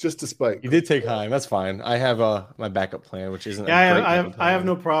Heim, just to spite. You did take Heim. That's fine. I have my backup plan, which isn't. Yeah, I have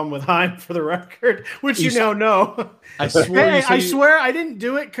no problem with Heim for the record, which you now know. I swear. I swear I didn't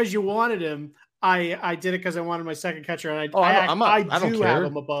do it because you wanted him. I did it because I wanted my second catcher, and I do have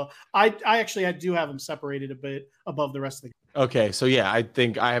him above. I do have him separated a bit above the rest of the game. Okay, so yeah, I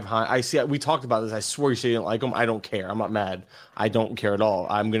think I have Heim. I see. We talked about this. I swear you said you didn't like him. I don't care. I'm not mad. I don't care at all.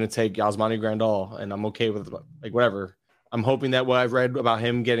 I'm gonna take Yasmani Grandal, and I'm okay with like whatever. I'm hoping that what I've read about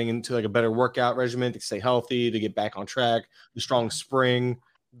him getting into like a better workout regimen to stay healthy, to get back on track, the strong spring,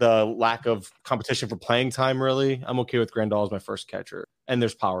 the lack of competition for playing time. Really, I'm okay with Grandal as my first catcher, and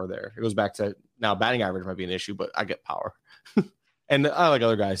there's power there. It goes back to now batting average might be an issue, but I get power. And I like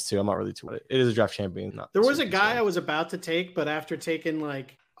other guys too. I'm not really too worried. It is a draft champion. There was a guy I was about to take, but after taking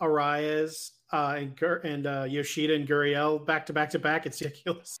like Arias and Yoshida and Gurriel back to back, it's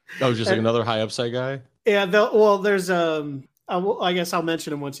ridiculous. Oh, just like another high upside guy. Yeah. there's I guess I'll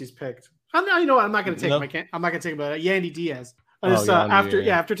mention him once he's picked. I'm not going to take him. I'm not going to take him. Yandy Diaz.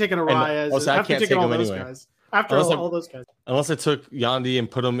 After taking Arias, after taking all those guys. All those guys. Unless I took Yandy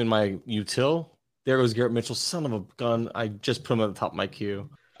and put him in my util. There goes Garrett Mitchell, son of a gun. I just put him at the top of my queue.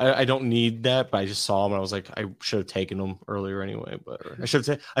 I don't need that, but I just saw him and I was like, I should have taken him earlier anyway. But I should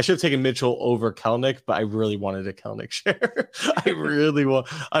have taken Mitchell over Kelnick, but I really wanted a Kelnick share. I really want.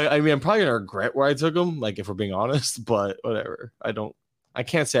 I mean, I'm probably gonna regret where I took him, like if we're being honest. But whatever. I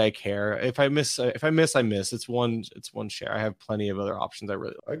can't say I care. If I miss, I miss. It's one share. I have plenty of other options.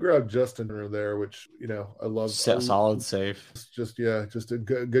 I grabbed Justin there, which I love. Solid safe. Just a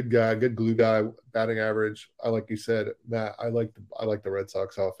good guy, good glue guy, batting average. Like you said, Matt, I like the Red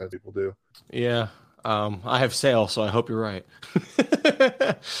Sox offense. People do. Yeah. I have Sale, so I hope you're right.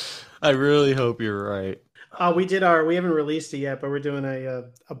 I really hope you're right. We haven't released it yet, but we're doing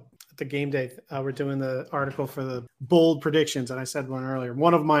the game day. We're doing the article for the bold predictions, and I said one earlier.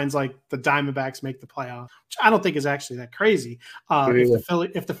 One of mine's like the Diamondbacks make the playoff, which I don't think is actually that crazy.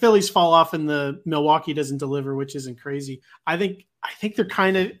 If the Phillies fall off and the Milwaukee doesn't deliver, which isn't crazy, I think they're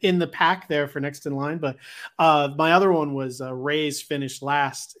kind of in the pack there for next in line. But my other one was Rays finished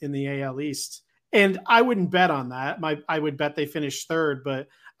last in the AL East, and I wouldn't bet on that. I would bet they finish third, but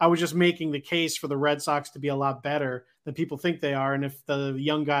I was just making the case for the Red Sox to be a lot better than people think they are. And if the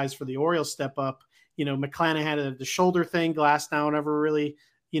young guys for the Orioles step up, McClanahan had the shoulder thing, Glasnow never really,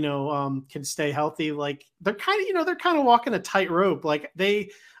 can stay healthy. Like they're kind of walking a tightrope. Like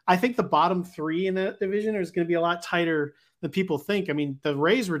I think the bottom three in that division is going to be a lot tighter than people think. I mean, the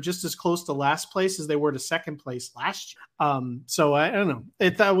Rays were just as close to last place as they were to second place last year. So I don't know.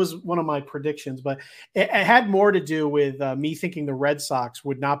 That was one of my predictions, but it had more to do with me thinking the Red Sox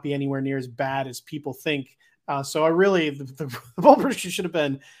would not be anywhere near as bad as people think. So I really, the bold prediction should have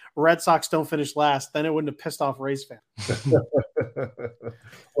been Red Sox don't finish last. Then it wouldn't have pissed off Rays fans.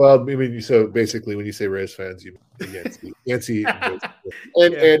 Well, I mean, so basically when you say Rays fans, you Yancey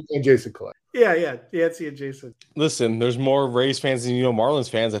and Jason Collette. Yeah, Yancey and Jason. Listen, there's more Rays fans than Marlins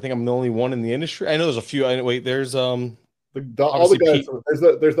fans. I think I'm the only one in the industry. I know there's a few. There's All the guys.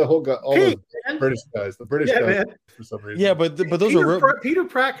 Pete, there's the whole guy. All Pete, the British guys. The British guys man. for some reason. Yeah, but those are real. Peter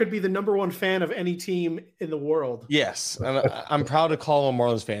Pratt could be the number one fan of any team in the world. Yes, I'm proud to call him a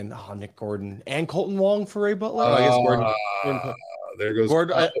Marlins fan. Oh, Nick Gordon and Colton Wong for Ray Butler. I guess Gordon. There goes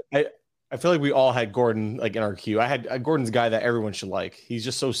Gordon. I feel like we all had Gordon like in our queue. I had Gordon's a guy that everyone should like. He's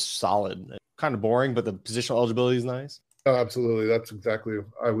just so solid. Kind of boring, but the positional eligibility is nice. Oh, absolutely. That's exactly.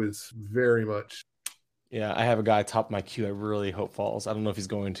 I was very much. Yeah, I have a guy top of my queue. I really hope falls. I don't know if he's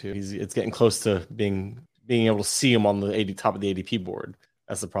going to. It's getting close to being able to see him on the top of the ADP board.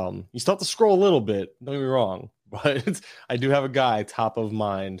 That's the problem. You still have to scroll a little bit. Don't get me wrong, but I do have a guy top of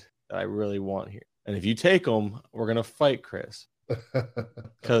mind that I really want here. And if you take him, we're gonna fight, Chris.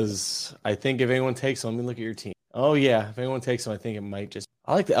 Because I think if anyone takes him, let me look at your team. Oh yeah, if anyone takes him, I think it might just.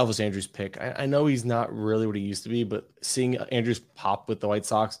 I like the Elvis Andrus pick. I know he's not really what he used to be, but seeing Andrus pop with the White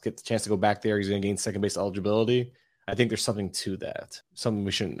Sox, get the chance to go back there, he's going to gain second base eligibility. I think there's something to that. Something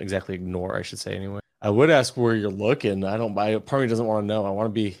we shouldn't exactly ignore, I should say anyway. I would ask where you're looking. Part of me doesn't want to know. I want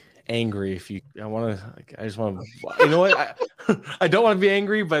to be angry I just want to, you know what? I don't want to be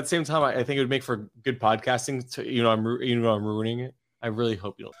angry, but at the same time, I think it would make for good podcasting. I'm ruining it. I really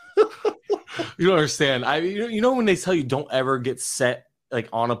hope you don't. You don't understand. You know when they tell you don't ever get set like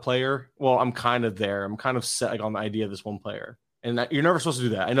on a player. Well, I'm kind of there. I'm kind of set like on the idea of this one player, and you're never supposed to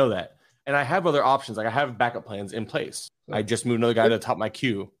do that. I know that, and I have other options. Like I have backup plans in place. I just moved another guy to the top of my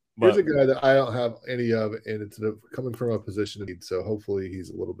queue. Here's a guy that I don't have any of, and it's coming from a position of need. So hopefully he's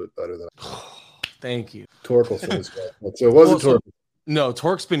a little bit better than. Thank you. Torkelson. So it wasn't Torkelson. No,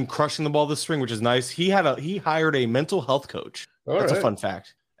 Torque's been crushing the ball this spring, which is nice. He hired a mental health coach. That's a fun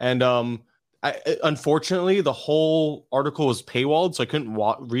fact. And unfortunately, the whole article was paywalled, so I couldn't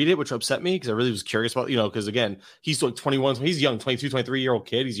read it, which upset me because I really was curious about, because again, he's like 21, he's young, 22, 23-year-old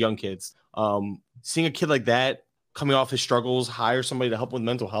kid. He's young kids. Seeing a kid like that coming off his struggles, hire somebody to help with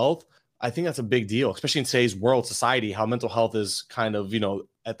mental health, I think that's a big deal, especially in today's world society, how mental health is kind of,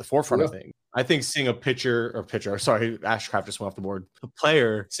 at the forefront of things. I think seeing Ashcraft just went off the board.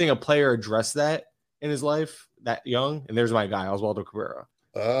 Seeing a player address that in his life that young, and there's my guy, Oswaldo Cabrera.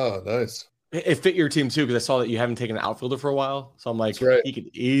 Oh, nice. It fit your team too, because I saw that you haven't taken an outfielder for a while. So I'm like, He could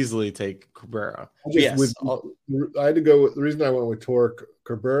easily take Cabrera. I had to go with the reason I went with Torque.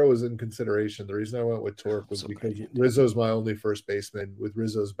 Cabrera was in consideration. The reason I went with Torque was because Rizzo's my only first baseman. With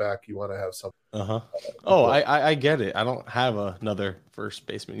Rizzo's back, you want to have something. I get it. I don't have another first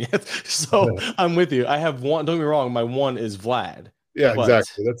baseman yet, so I'm with you. I have one. Don't get me wrong. My one is Vlad. Yeah,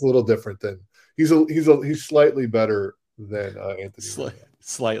 exactly. That's a little different than he's slightly better than Anthony.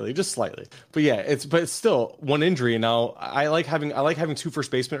 Slightly, but yeah, it's still one injury. And now I like having two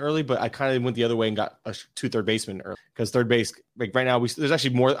first basemen early, but I kind of went the other way and got two third basemen early, because third base, like right now, there's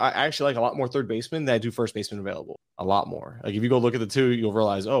actually more. I actually like a lot more third basemen than I do first basemen available. A lot more. Like if you go look at the two, you'll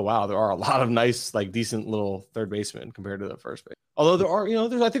realize, oh wow, there are a lot of nice, like decent little third basemen compared to the first base. Although there are,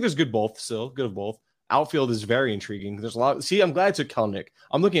 I think there's good of both. Outfield is very intriguing. There's a lot. See, I'm glad I took Kelenic.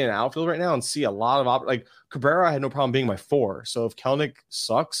 I'm looking at an outfield right now and see a lot of like Cabrera. I had no problem being my 4. So if Kelenic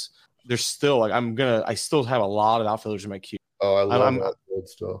sucks, there's still I still have a lot of outfielders in my queue. Oh, I love outfield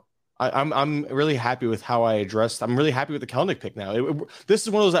still. I'm really happy with how I addressed. I'm really happy with the Kelenic pick now. This is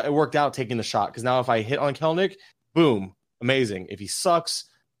one of those that it worked out taking the shot, because now if I hit on Kelenic, boom, amazing. If he sucks,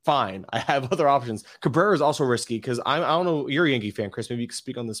 fine. I have other options. Cabrera is also risky because I don't know. You're a Yankee fan, Chris. Maybe you can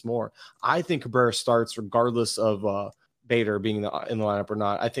speak on this more. I think Cabrera starts regardless of Bader being in the lineup or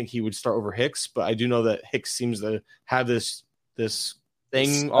not. I think he would start over Hicks, but I do know that Hicks seems to have this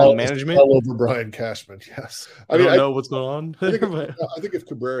thing on management. All over Brian Cashman. Yes, I don't know what's going on. I think if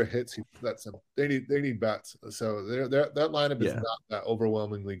Cabrera hits, that's simple. They need bats. So that lineup is not that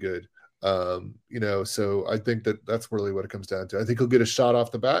overwhelmingly good. So I think that's really what it comes down to. I think he'll get a shot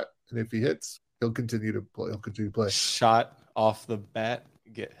off the bat, and if he hits, he'll continue to play. Shot off the bat.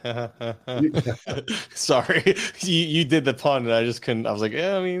 Sorry, you did the pun, and I just couldn't. I was like,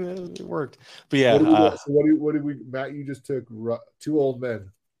 yeah, I mean, it worked. But yeah. What did we? Matt, you just took 2 old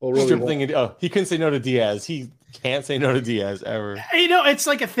men. Oh, really? He couldn't say no to Diaz. He can't say no to Diaz ever. It's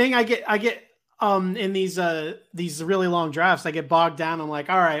like a thing. I get. In these really long drafts, I get bogged down. I'm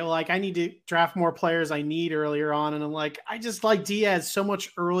like, all right, well, like I need to draft more players I need earlier on. And I'm like, I just like Diaz so much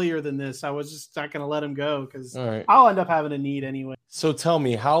earlier than this. I was just not going to let him go because I'll end up having a need anyway. So tell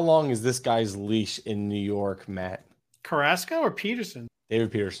me, how long is this guy's leash in New York, Matt? Carrasco or Peterson?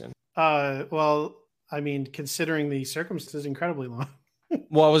 David Peterson. Well, I mean, considering the circumstances, incredibly long.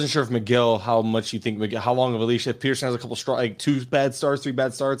 Well, I wasn't sure if McGill, how much you think how long of a leash. If Peterson has a couple 2 bad starts, 3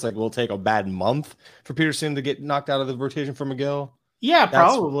 bad starts, like we'll take a bad month for Peterson to get knocked out of the rotation for McGill. Yeah,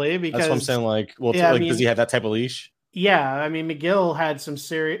 probably, because that's what I'm saying. Like, does he have that type of leash? Yeah, I mean McGill had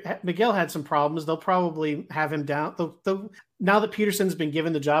some problems. They'll probably have him down. Now that Peterson's been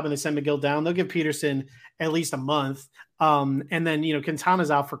given the job and they send McGill down, they'll give Peterson at least a month. And then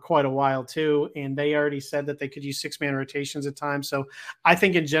Quintana's out for quite a while too, and they already said that they could use 6-man rotations at times. So I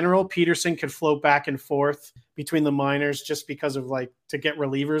think in general Peterson could float back and forth between the minors just because of to get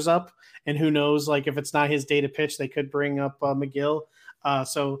relievers up. And who knows, if it's not his day to pitch, they could bring up McGill.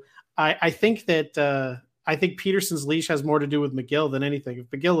 So I think that. I think Peterson's leash has more to do with McGill than anything.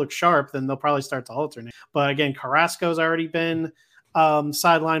 If McGill looks sharp, then they'll probably start to alternate. But again, Carrasco's already been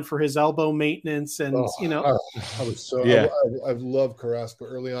sidelined for his elbow maintenance, and I've loved Carrasco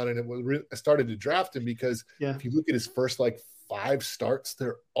early on, and I started to draft him because if you look at his first 5 starts,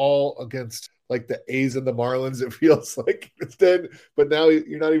 they're all against the A's and the Marlins. It feels like it's dead, but now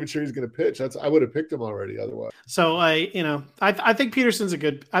you're not even sure he's going to pitch. I would have picked him already otherwise. So I think Peterson's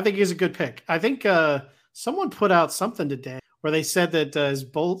he's a good pick. I think. Someone put out something today where they said that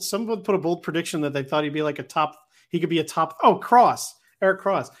someone put a bold prediction that they thought he'd be he could be a top. Oh, Eric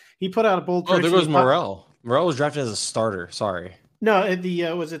Cross. He put out a bold prediction. Oh, there goes Morel. Morel was drafted as a starter. Sorry. No, he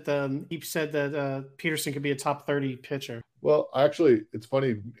said that Peterson could be a top 30 pitcher. Well, actually, it's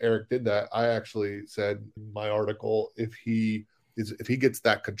funny Eric did that. I actually said in my article, if he gets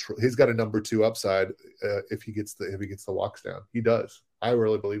that control, he's got a number 2 upside. If he gets the walks down, he does. I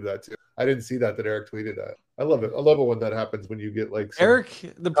really believe that too. I didn't see that Eric tweeted that. I love it. I love it when that happens, when you get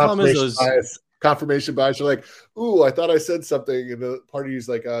Eric. The problem is confirmation bias. You're like, ooh, I thought I said something, and the part of you's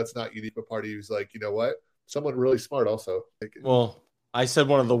like, oh, it's not unique. But part of you's like, you know what? Someone really smart also. Well, I said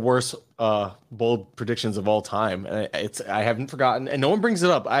one of the worst bold predictions of all time, and I haven't forgotten, and no one brings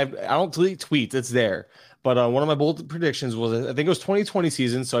it up. I don't delete tweets. It's there. But one of my bold predictions was, I think it was 2020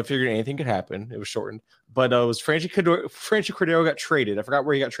 season, so I figured anything could happen. It was shortened. But it was Franchi Cordero got traded. I forgot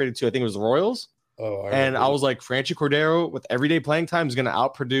where he got traded to. I think it was the Royals. Oh, I was like, Franchi Cordero with everyday playing time is going to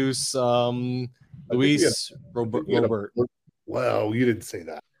outproduce Luis Robert. Wow, you didn't say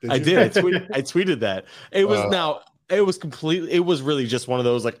that. I did. I tweeted that. It was really just one of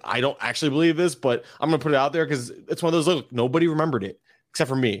those, I don't actually believe this, but I'm going to put it out there because it's one of those, nobody remembered it except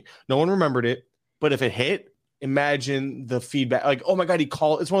for me. No one remembered it. But if it hit, imagine the feedback. Oh my God, he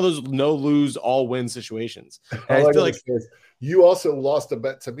called. It's one of those no lose, all win situations. And I feel like you also lost a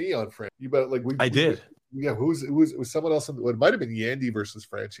bet to me on Franchi. You bet I did. Yeah, it was someone else. It might have been Yandy versus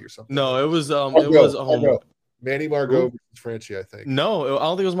Franchi or something. No, it was Manny Margot versus Franchi, I think. No, I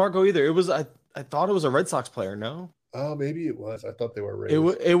don't think it was Margot either. It was I thought it was a Red Sox player. No. Oh, maybe it was. I thought they were Rays.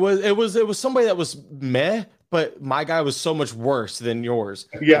 It was somebody that was meh, but my guy was so much worse than yours.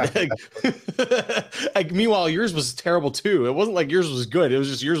 Yeah. Meanwhile, yours was terrible too. It wasn't like yours was good. It was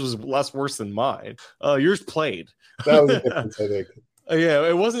just yours was less worse than mine. Yours played. That was a difference, I think. Yeah,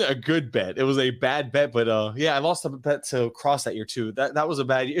 it wasn't a good bet. It was a bad bet, but I lost a bet to Cross that year too. That was a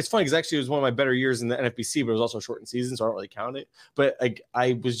bad year. It's funny because actually it was one of my better years in the NFBC, but it was also a shortened season, so I don't really count it. But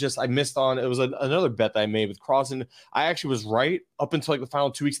I missed on it was another bet that I made with Cross, and I actually was right up until the final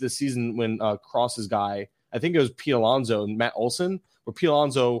 2 weeks of the season when Cross's guy, I think it was Pete Alonso and Matt Olson, where Pete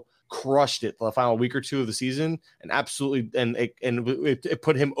Alonso crushed it the final week or two of the season, and absolutely, it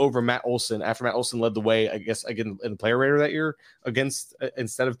put him over Matt Olson after Matt Olson led the way, I guess, again in the player rater that year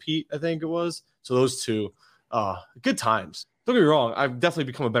instead of Pete, I think it was. So those two, good times. Don't get me wrong, I've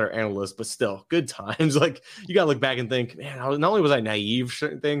definitely become a better analyst, but still, good times. You gotta look back and think, man, not only was I naive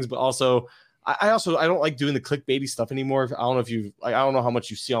certain things, but also I don't like doing the clickbaity stuff anymore. I don't know how much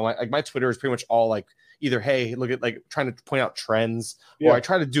you see on my Twitter is pretty much all either, hey, look at trying to point out trends, or I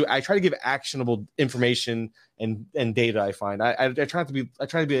try to give actionable information and data. I find I try to be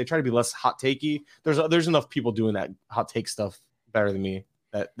less hot takey. There's enough people doing that hot take stuff better than me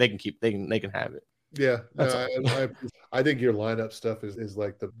that they can have it. Yeah, I think your lineup stuff is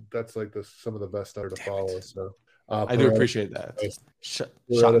some of the best stuff to follow. So I do appreciate that.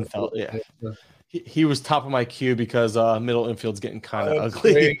 Schottenfeld, yeah. He was top of my queue because middle infield's getting kind of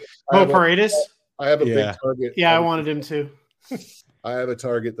ugly. Paredes. I have a big target. Yeah, I wanted him too. I have a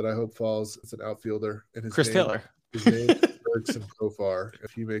target that I hope falls. It's an outfielder. And Chris Taylor. His name is Erickson Profar.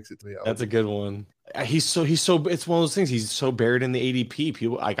 If he makes it to me, that's a good one. He's so. It's one of those things. He's so buried in the ADP.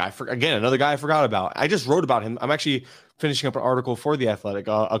 People again, another guy I forgot about. I just wrote about him. I'm actually finishing up an article for The Athletic,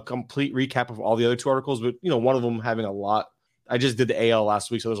 a complete recap of all the other 2 articles, but one of them having a lot. I just did the AL last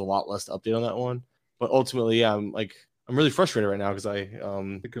week, so there's a lot less to update on that one. But ultimately, yeah, I'm really frustrated right now because I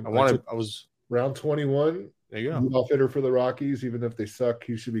was round 21. There you go. Leadoff hitter for the Rockies. Even if they suck,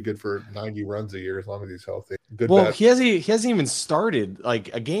 he should be good for 90 runs a year as long as he's healthy. Well, he hasn't even started a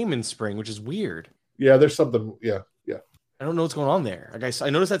game in spring, which is weird. Yeah, there's something. Yeah. I don't know what's going on there. Like I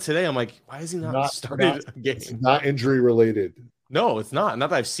noticed that today. I'm like, why is he not started a game? It's not injury related. No, it's not.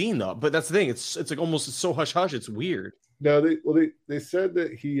 Not that I've seen though. But that's the thing. It's like almost it's so hush hush. It's weird. No, they said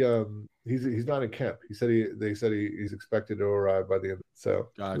that he's not in camp. They said he's expected to arrive by the end. So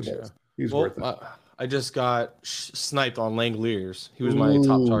gotcha. He's worth it. I just got sniped on Langoliers. He was my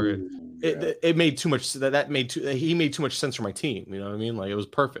top target. It made too much. He made too much sense for my team. You know what I mean? Like it was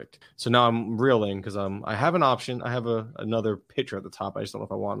perfect. So now I'm reeling because I have an option. I have another pitcher at the top. I just don't know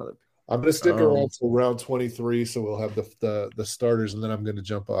if I want another. I'm going to stick around till round 23, so we'll have the starters, and then I'm going to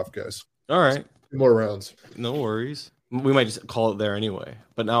jump off, guys. All right, 2 more rounds. No worries. We might just call it there anyway.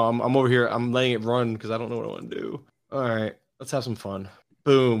 But now I'm over here. I'm letting it run because I don't know what I want to do. All right, let's have some fun.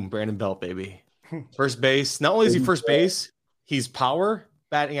 Boom, Brandon Belt, baby. First base. Not only is he first base, he's power,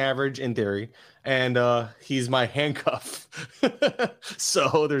 batting average in theory, and he's my handcuff.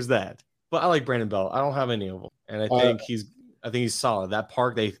 So there's that. But I like Brandon Belt. I don't have any of them, and I think he's solid. That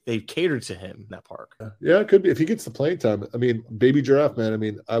park, they catered to him. That park. Yeah, it could be if he gets the playing time. I mean, Baby Giraffe, man. I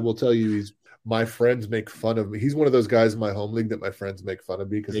mean, I will tell you, my friends make fun of me. He's one of those guys in my home league that my friends make fun of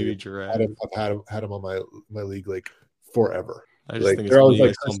me because I've had him on my league like forever. I just think it's funny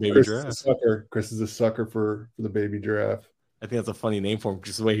like Baby Giraffe. Chris is a sucker for the Baby Giraffe. I think that's a funny name for him,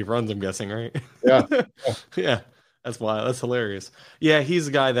 just the way he runs. I'm guessing, right? Yeah, yeah. That's why. That's hilarious. Yeah, he's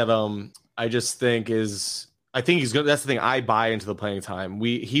a guy that I just think is. I think he's good. That's the thing. I buy into the playing time.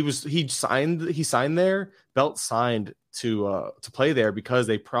 He signed there. Belt signed to play there because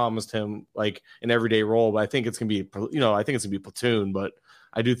they promised him like an everyday role. But I think it's gonna be platoon. But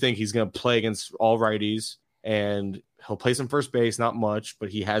I do think he's gonna play against all righties and he'll play some first base, not much, but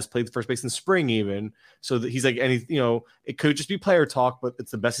he has played first base in spring even. So that he's like it could just be player talk, but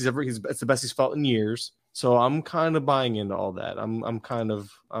it's the best it's the best he's felt in years. So I'm kind of buying into all that. I'm kind of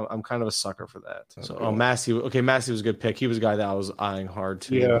a sucker for that. So Massey was a good pick. He was a guy that I was eyeing hard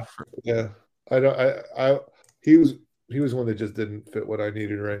too. Yeah. He was one that just didn't fit what I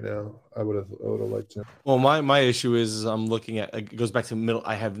needed right now. I would have liked him. Well, my issue is I'm looking at it goes back to middle.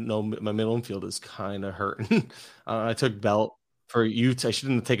 I have my middle infield is kind of hurting. I took Belt for you. I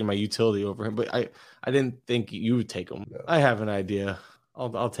shouldn't have taken my utility over him, but I didn't think you would take him. No. I have an idea.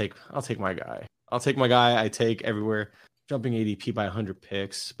 I'll take my guy. I'll take my guy. I take everywhere, jumping ADP by 100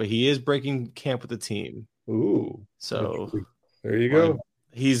 picks, but he is breaking camp with the team. Ooh, so there you go.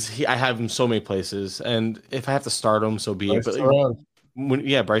 I have him so many places, and if I have to start him, so be it. But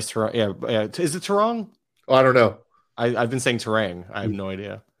Bryce Terang. Yeah. Is it Terang? Oh, I don't know. I've been saying Terang. I have no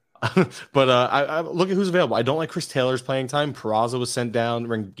idea. But I look at who's available. I don't like Chris Taylor's playing time. Peraza was sent down.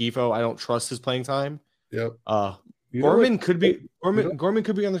 Rengifo, I don't trust his playing time. Yep. Gorman could be on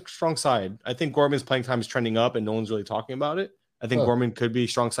the strong side. I think Gorman's playing time is trending up, and no one's really talking about it. I think Gorman could be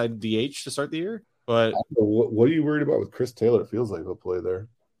strong side DH to start the year. But what are you worried about with Chris Taylor? It feels like he'll play there.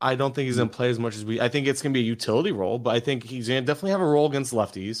 I don't think he's going to play as much as I think it's going to be a utility role, but I think he's going to definitely have a role against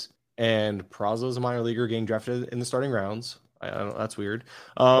lefties. And Peraza is a minor leaguer getting drafted in the starting rounds. I don't know. That's weird.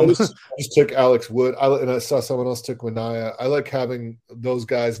 I just took Alex Wood. I saw someone else took Manaea. I like having those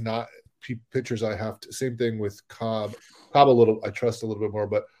guys not pitchers. I have to. Same thing with Cobb. Cobb I trust a little bit more,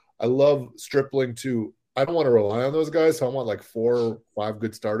 but I love Stripling too. I don't want to rely on those guys, so I want like 4 or 5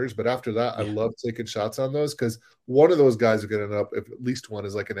 good starters. But after that, I love taking shots on those because one of those guys are going to end up, if at least one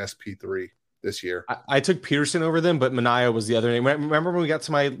is like an SP3 this year. I took Peterson over them, but Manaea was the other name. Remember when we got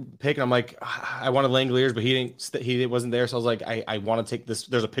to my pick and I'm like, I wanted Langoliers, but he wasn't there. So I was like, I want to take this.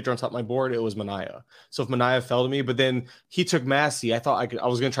 There's a pitcher on top of my board. It was Manaea. So if Manaea fell to me, but then he took Massey. I thought I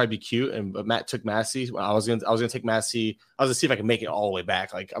was going to try to be cute, but Matt took Massey. I was going to take Massey. I was going to see if I could make it all the way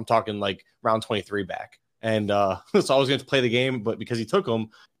back. Like I'm talking like round 23 back. And so I was going to play the game, but because he took him,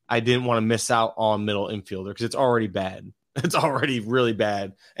 I didn't want to miss out on middle infielder because it's already bad. It's already really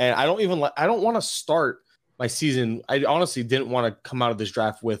bad. And I don't want to start my season. I honestly didn't want to come out of this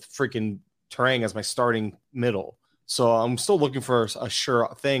draft with freaking Terang as my starting middle. So I'm still looking for a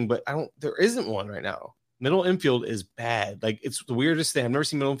sure thing, but there isn't one right now. Middle infield is bad. Like it's the weirdest thing. I've never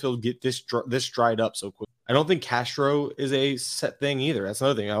seen middle infield get this dried up so quick. I don't think Castro is a set thing either. That's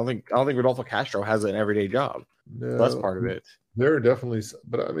another thing. I don't think Rodolfo Castro has an everyday job. No, that's part of it. There are definitely,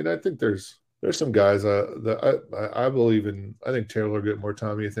 but I mean, I think there's some guys that I believe in. I think Taylor will get more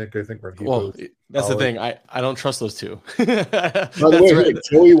time. I think Rengifo. Well, that's the thing. I don't trust those two. By the way, right.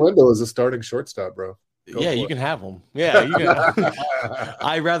 Joey Wendell is a starting shortstop, bro. You can have them. Yeah, you can.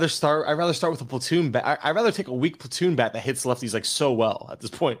 I'd rather start with a platoon bat. I'd rather take a weak platoon bat that hits lefties like so well at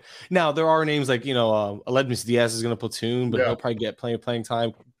this point. Now there are names like Aledmus Diaz is going to platoon, but he'll probably get playing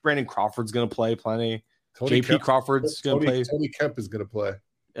time. Brandon Crawford's going to play plenty. JP Crawford's going to play. Tony Kemp is going to play.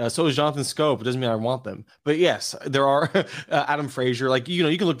 So is Jonathan Scope. It doesn't mean I want them, but yes, there are Adam Frazier. Like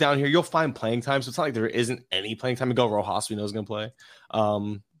you can look down here, you'll find playing time. So it's not like there isn't any playing time. Miguel Rojas, we know is going to play.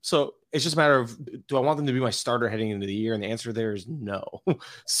 So it's just a matter of, do I want them to be my starter heading into the year? And the answer there is no.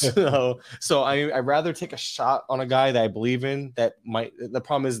 so I'd rather take a shot on a guy that I believe in. The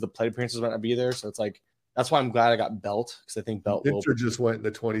problem is the plate appearances might not be there. So it's like that's why I'm glad I got Belt, because I think Belt Inter just went in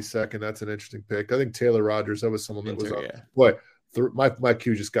the 22nd. That's an interesting pick. I think Taylor Rogers. That was someone that was on. Yeah. Boy. My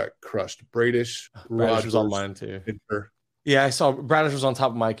queue just got crushed. Bradish was on mine too. Inter. Yeah, I saw Bradish was on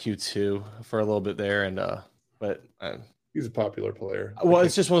top of my queue too for a little bit there, and but he's a popular player. Well,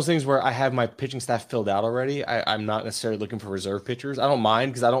 it's just one of those things where I have my pitching staff filled out already. I'm not necessarily looking for reserve pitchers. I don't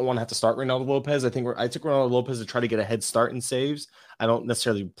mind because I don't want to have to start Reynaldo Lopez. I think I took Reynaldo Lopez to try to get a head start in saves. I don't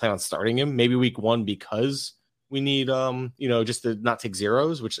necessarily plan on starting him. Maybe week 1 because we need, just to not take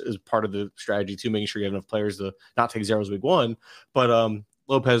zeros, which is part of the strategy too, making sure you have enough players to not take zeros week 1. But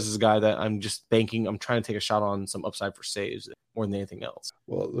Lopez is a guy that I'm just banking. I'm trying to take a shot on some upside for saves more than anything else.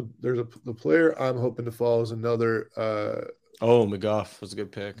 Well, the player I'm hoping to fall is another. McGough was a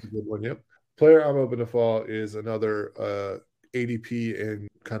good pick. Good one, yep. Player I'm hoping to fall is another ADP and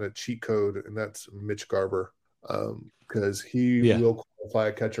kind of cheat code, and that's Mitch Garber, because he will qualify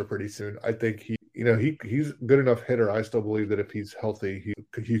a catcher pretty soon. I think he's good enough hitter. I still believe that if he's healthy,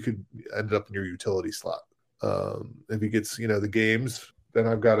 he could end up in your utility slot. If he gets the games, then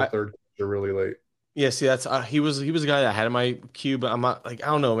I've got a third catcher really late. Yeah, see, that's he was a guy that I had in my queue, but I'm not like, I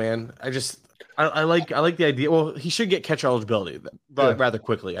don't know, man. I like the idea. Well, he should get catcher eligibility rather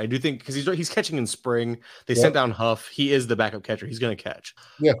quickly. I do think because he's catching in spring. They sent down Huff. He is the backup catcher. He's going to catch.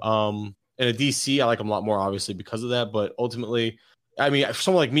 Yeah. In a DC, I like him a lot more, obviously, because of that. But ultimately, I mean,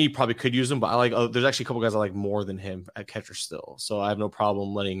 someone like me probably could use him, but I like. There's actually a couple guys I like more than him at catcher still. So I have no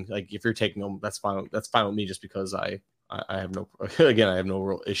problem letting, like, if you're taking him, that's fine. That's fine with me, just because I have no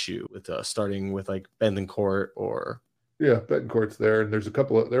real issue with starting with like Bethancourt or. Yeah, Bettencourt's there, and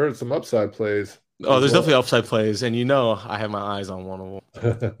there are some upside plays. Oh, there's definitely upside plays, and I have my eyes on one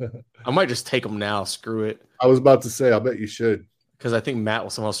of them. I might just take them now. Screw it. I was about to say, I bet you should, because I think Matt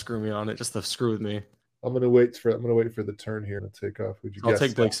will somehow screw me on it, just to screw with me. I'm gonna wait for the turn here to take off. Would you? I'll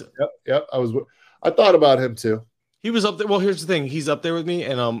take Blake's. Yep. I thought about him too. He was up there. Well, here's the thing. He's up there with me,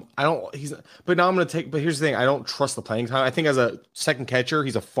 and but now I'm gonna take. But here's the thing. I don't trust the playing time. I think as a second catcher,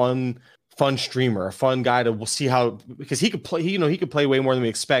 he's a fun streamer, a fun guy to see how, because he could play. He could play way more than we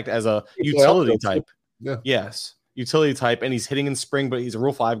expect as a utility type. Yeah. Yes, utility type, and he's hitting in spring, but he's a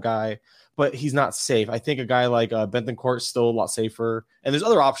Rule 5 guy. But he's not safe. I think a guy like Bethancourt is still a lot safer. And there's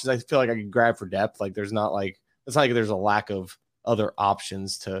other options I feel like I could grab for depth. Like it's not like there's a lack of other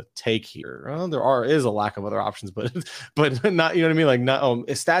options to take here. Well, there is a lack of other options, but not, you know what I mean? Like not.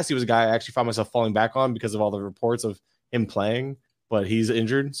 Estasi was a guy I actually found myself falling back on because of all the reports of him playing, but he's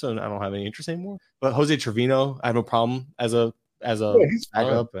injured, so I don't have any interest anymore. But Jose Trevino, I have no problem as a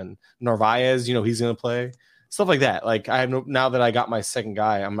backup, and Narvaez, he's going to play. Stuff like that. Like now that I got my second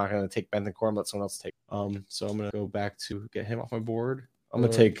guy, I'm not going to take Bethancourt and let someone else take. So I'm going to go back to get him off my board. I'm going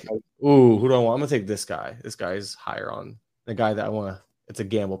to take. Who do I want? I'm going to take this guy. This guy is higher on the guy that I want to. It's a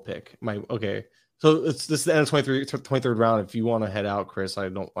gamble pick. Okay. So this is the end of 23rd round. If you want to head out, Chris, I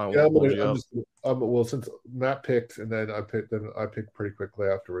don't. Well, since Matt picked and then I picked pretty quickly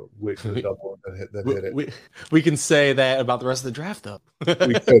after wait for the double and then hit it. We can say that about the rest of the draft, though.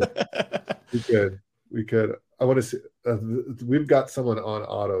 We could. I want to see. We've got someone on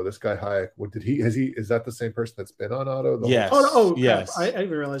auto. This guy Hayek. What did he? Is that the same person that's been on auto? Yes. Yes. I didn't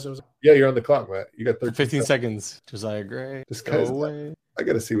realize it was. Yeah, you're on the clock, Matt. You got 15 seconds. Josiah Gray. This guy's away. I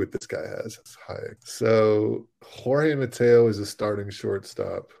got to see what this guy has. It's Hayek. So Jorge Mateo is a starting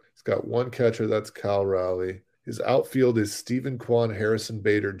shortstop. He's got one catcher. That's Cal Raleigh. His outfield is Stephen Kwan, Harrison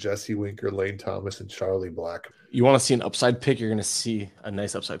Bader, Jesse Winker, Lane Thomas, and Charlie Black. You want to see an upside pick? You're going to see a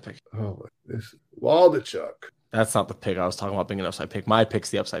nice upside pick. Oh, this Waldachuk. That's not the pick I was talking about being an upside pick. My pick's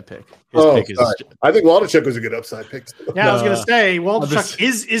the upside pick. His pick is. I think Waldachuk was a good upside pick. Yeah, I was going to say Waldachuk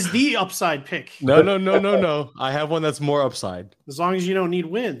is the upside pick. No. I have one that's more upside. As long as you don't need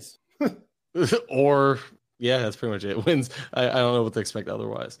wins. Or that's pretty much it. Wins. I don't know what to expect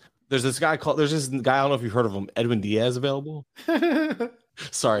otherwise. There's this guy I don't know if you've heard of him, Edwin Diaz available.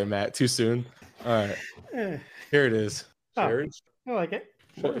 Sorry, Matt, too soon. All right. Here it is. I like it.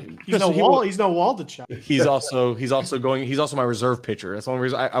 He's no Waldachuk. He's also my reserve pitcher. That's the only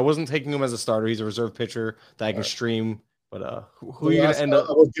reason I wasn't taking him as a starter. He's a reserve pitcher that I can stream. But who are you going to end up?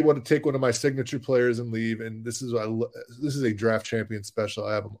 I want to take one of my signature players and leave. And this is a draft champion special.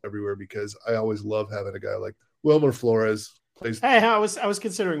 I have them everywhere because I always love having a guy like Wilmer Flores. Plays Hey, I was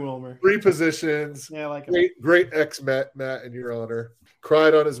considering Wilmer. 3 positions. Yeah, I like him. Great ex-Matt in your honor.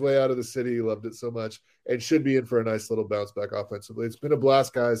 Cried on his way out of the city. He loved it so much, and should be in for a nice little bounce back offensively. It's been a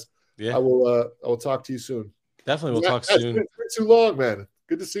blast, guys. Yeah, I will talk to you soon. definitely. We'll talk soon. It's been too long, man.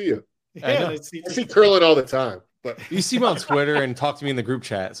 Good to see you. Yeah, I see Curlin all the time, but You see me on Twitter and talk to me in the group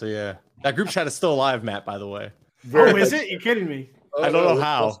chat. So yeah, that group chat is still alive, Matt. By the way, Oh, is it? You're kidding me. I don't know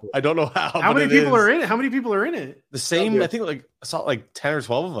how. I don't know how. How many people are in it? How many people are in it? The same. I think I saw 10 or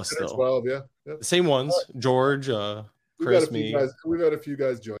 12 of us 10 or still. 12, yeah. The same ones. George, Chris, me. We've had a few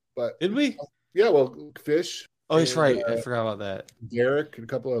guys join, but Did we? yeah, well, Fish. Oh, that's and, right. I forgot about that. Derek and a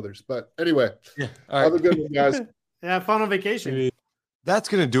couple others. But anyway, Yeah. All have a right. good one, guys. Yeah, fun on vacation. That's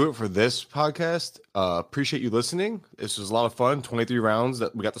going to do it for this podcast. Appreciate you listening. This was a lot of fun. 23 rounds.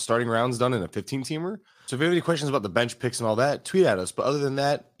 We got the starting rounds done in a 15-teamer. So if you have any questions about the bench picks and all that, tweet at us. But other than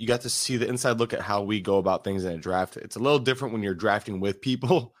that, you got to see the inside look at how we go about things in a draft. It's a little different when you're drafting with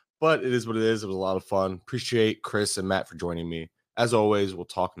people, but it is what it is. It was a lot of fun. Appreciate Chris and Matt for joining me. As always, we'll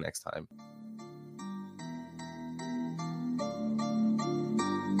talk next time.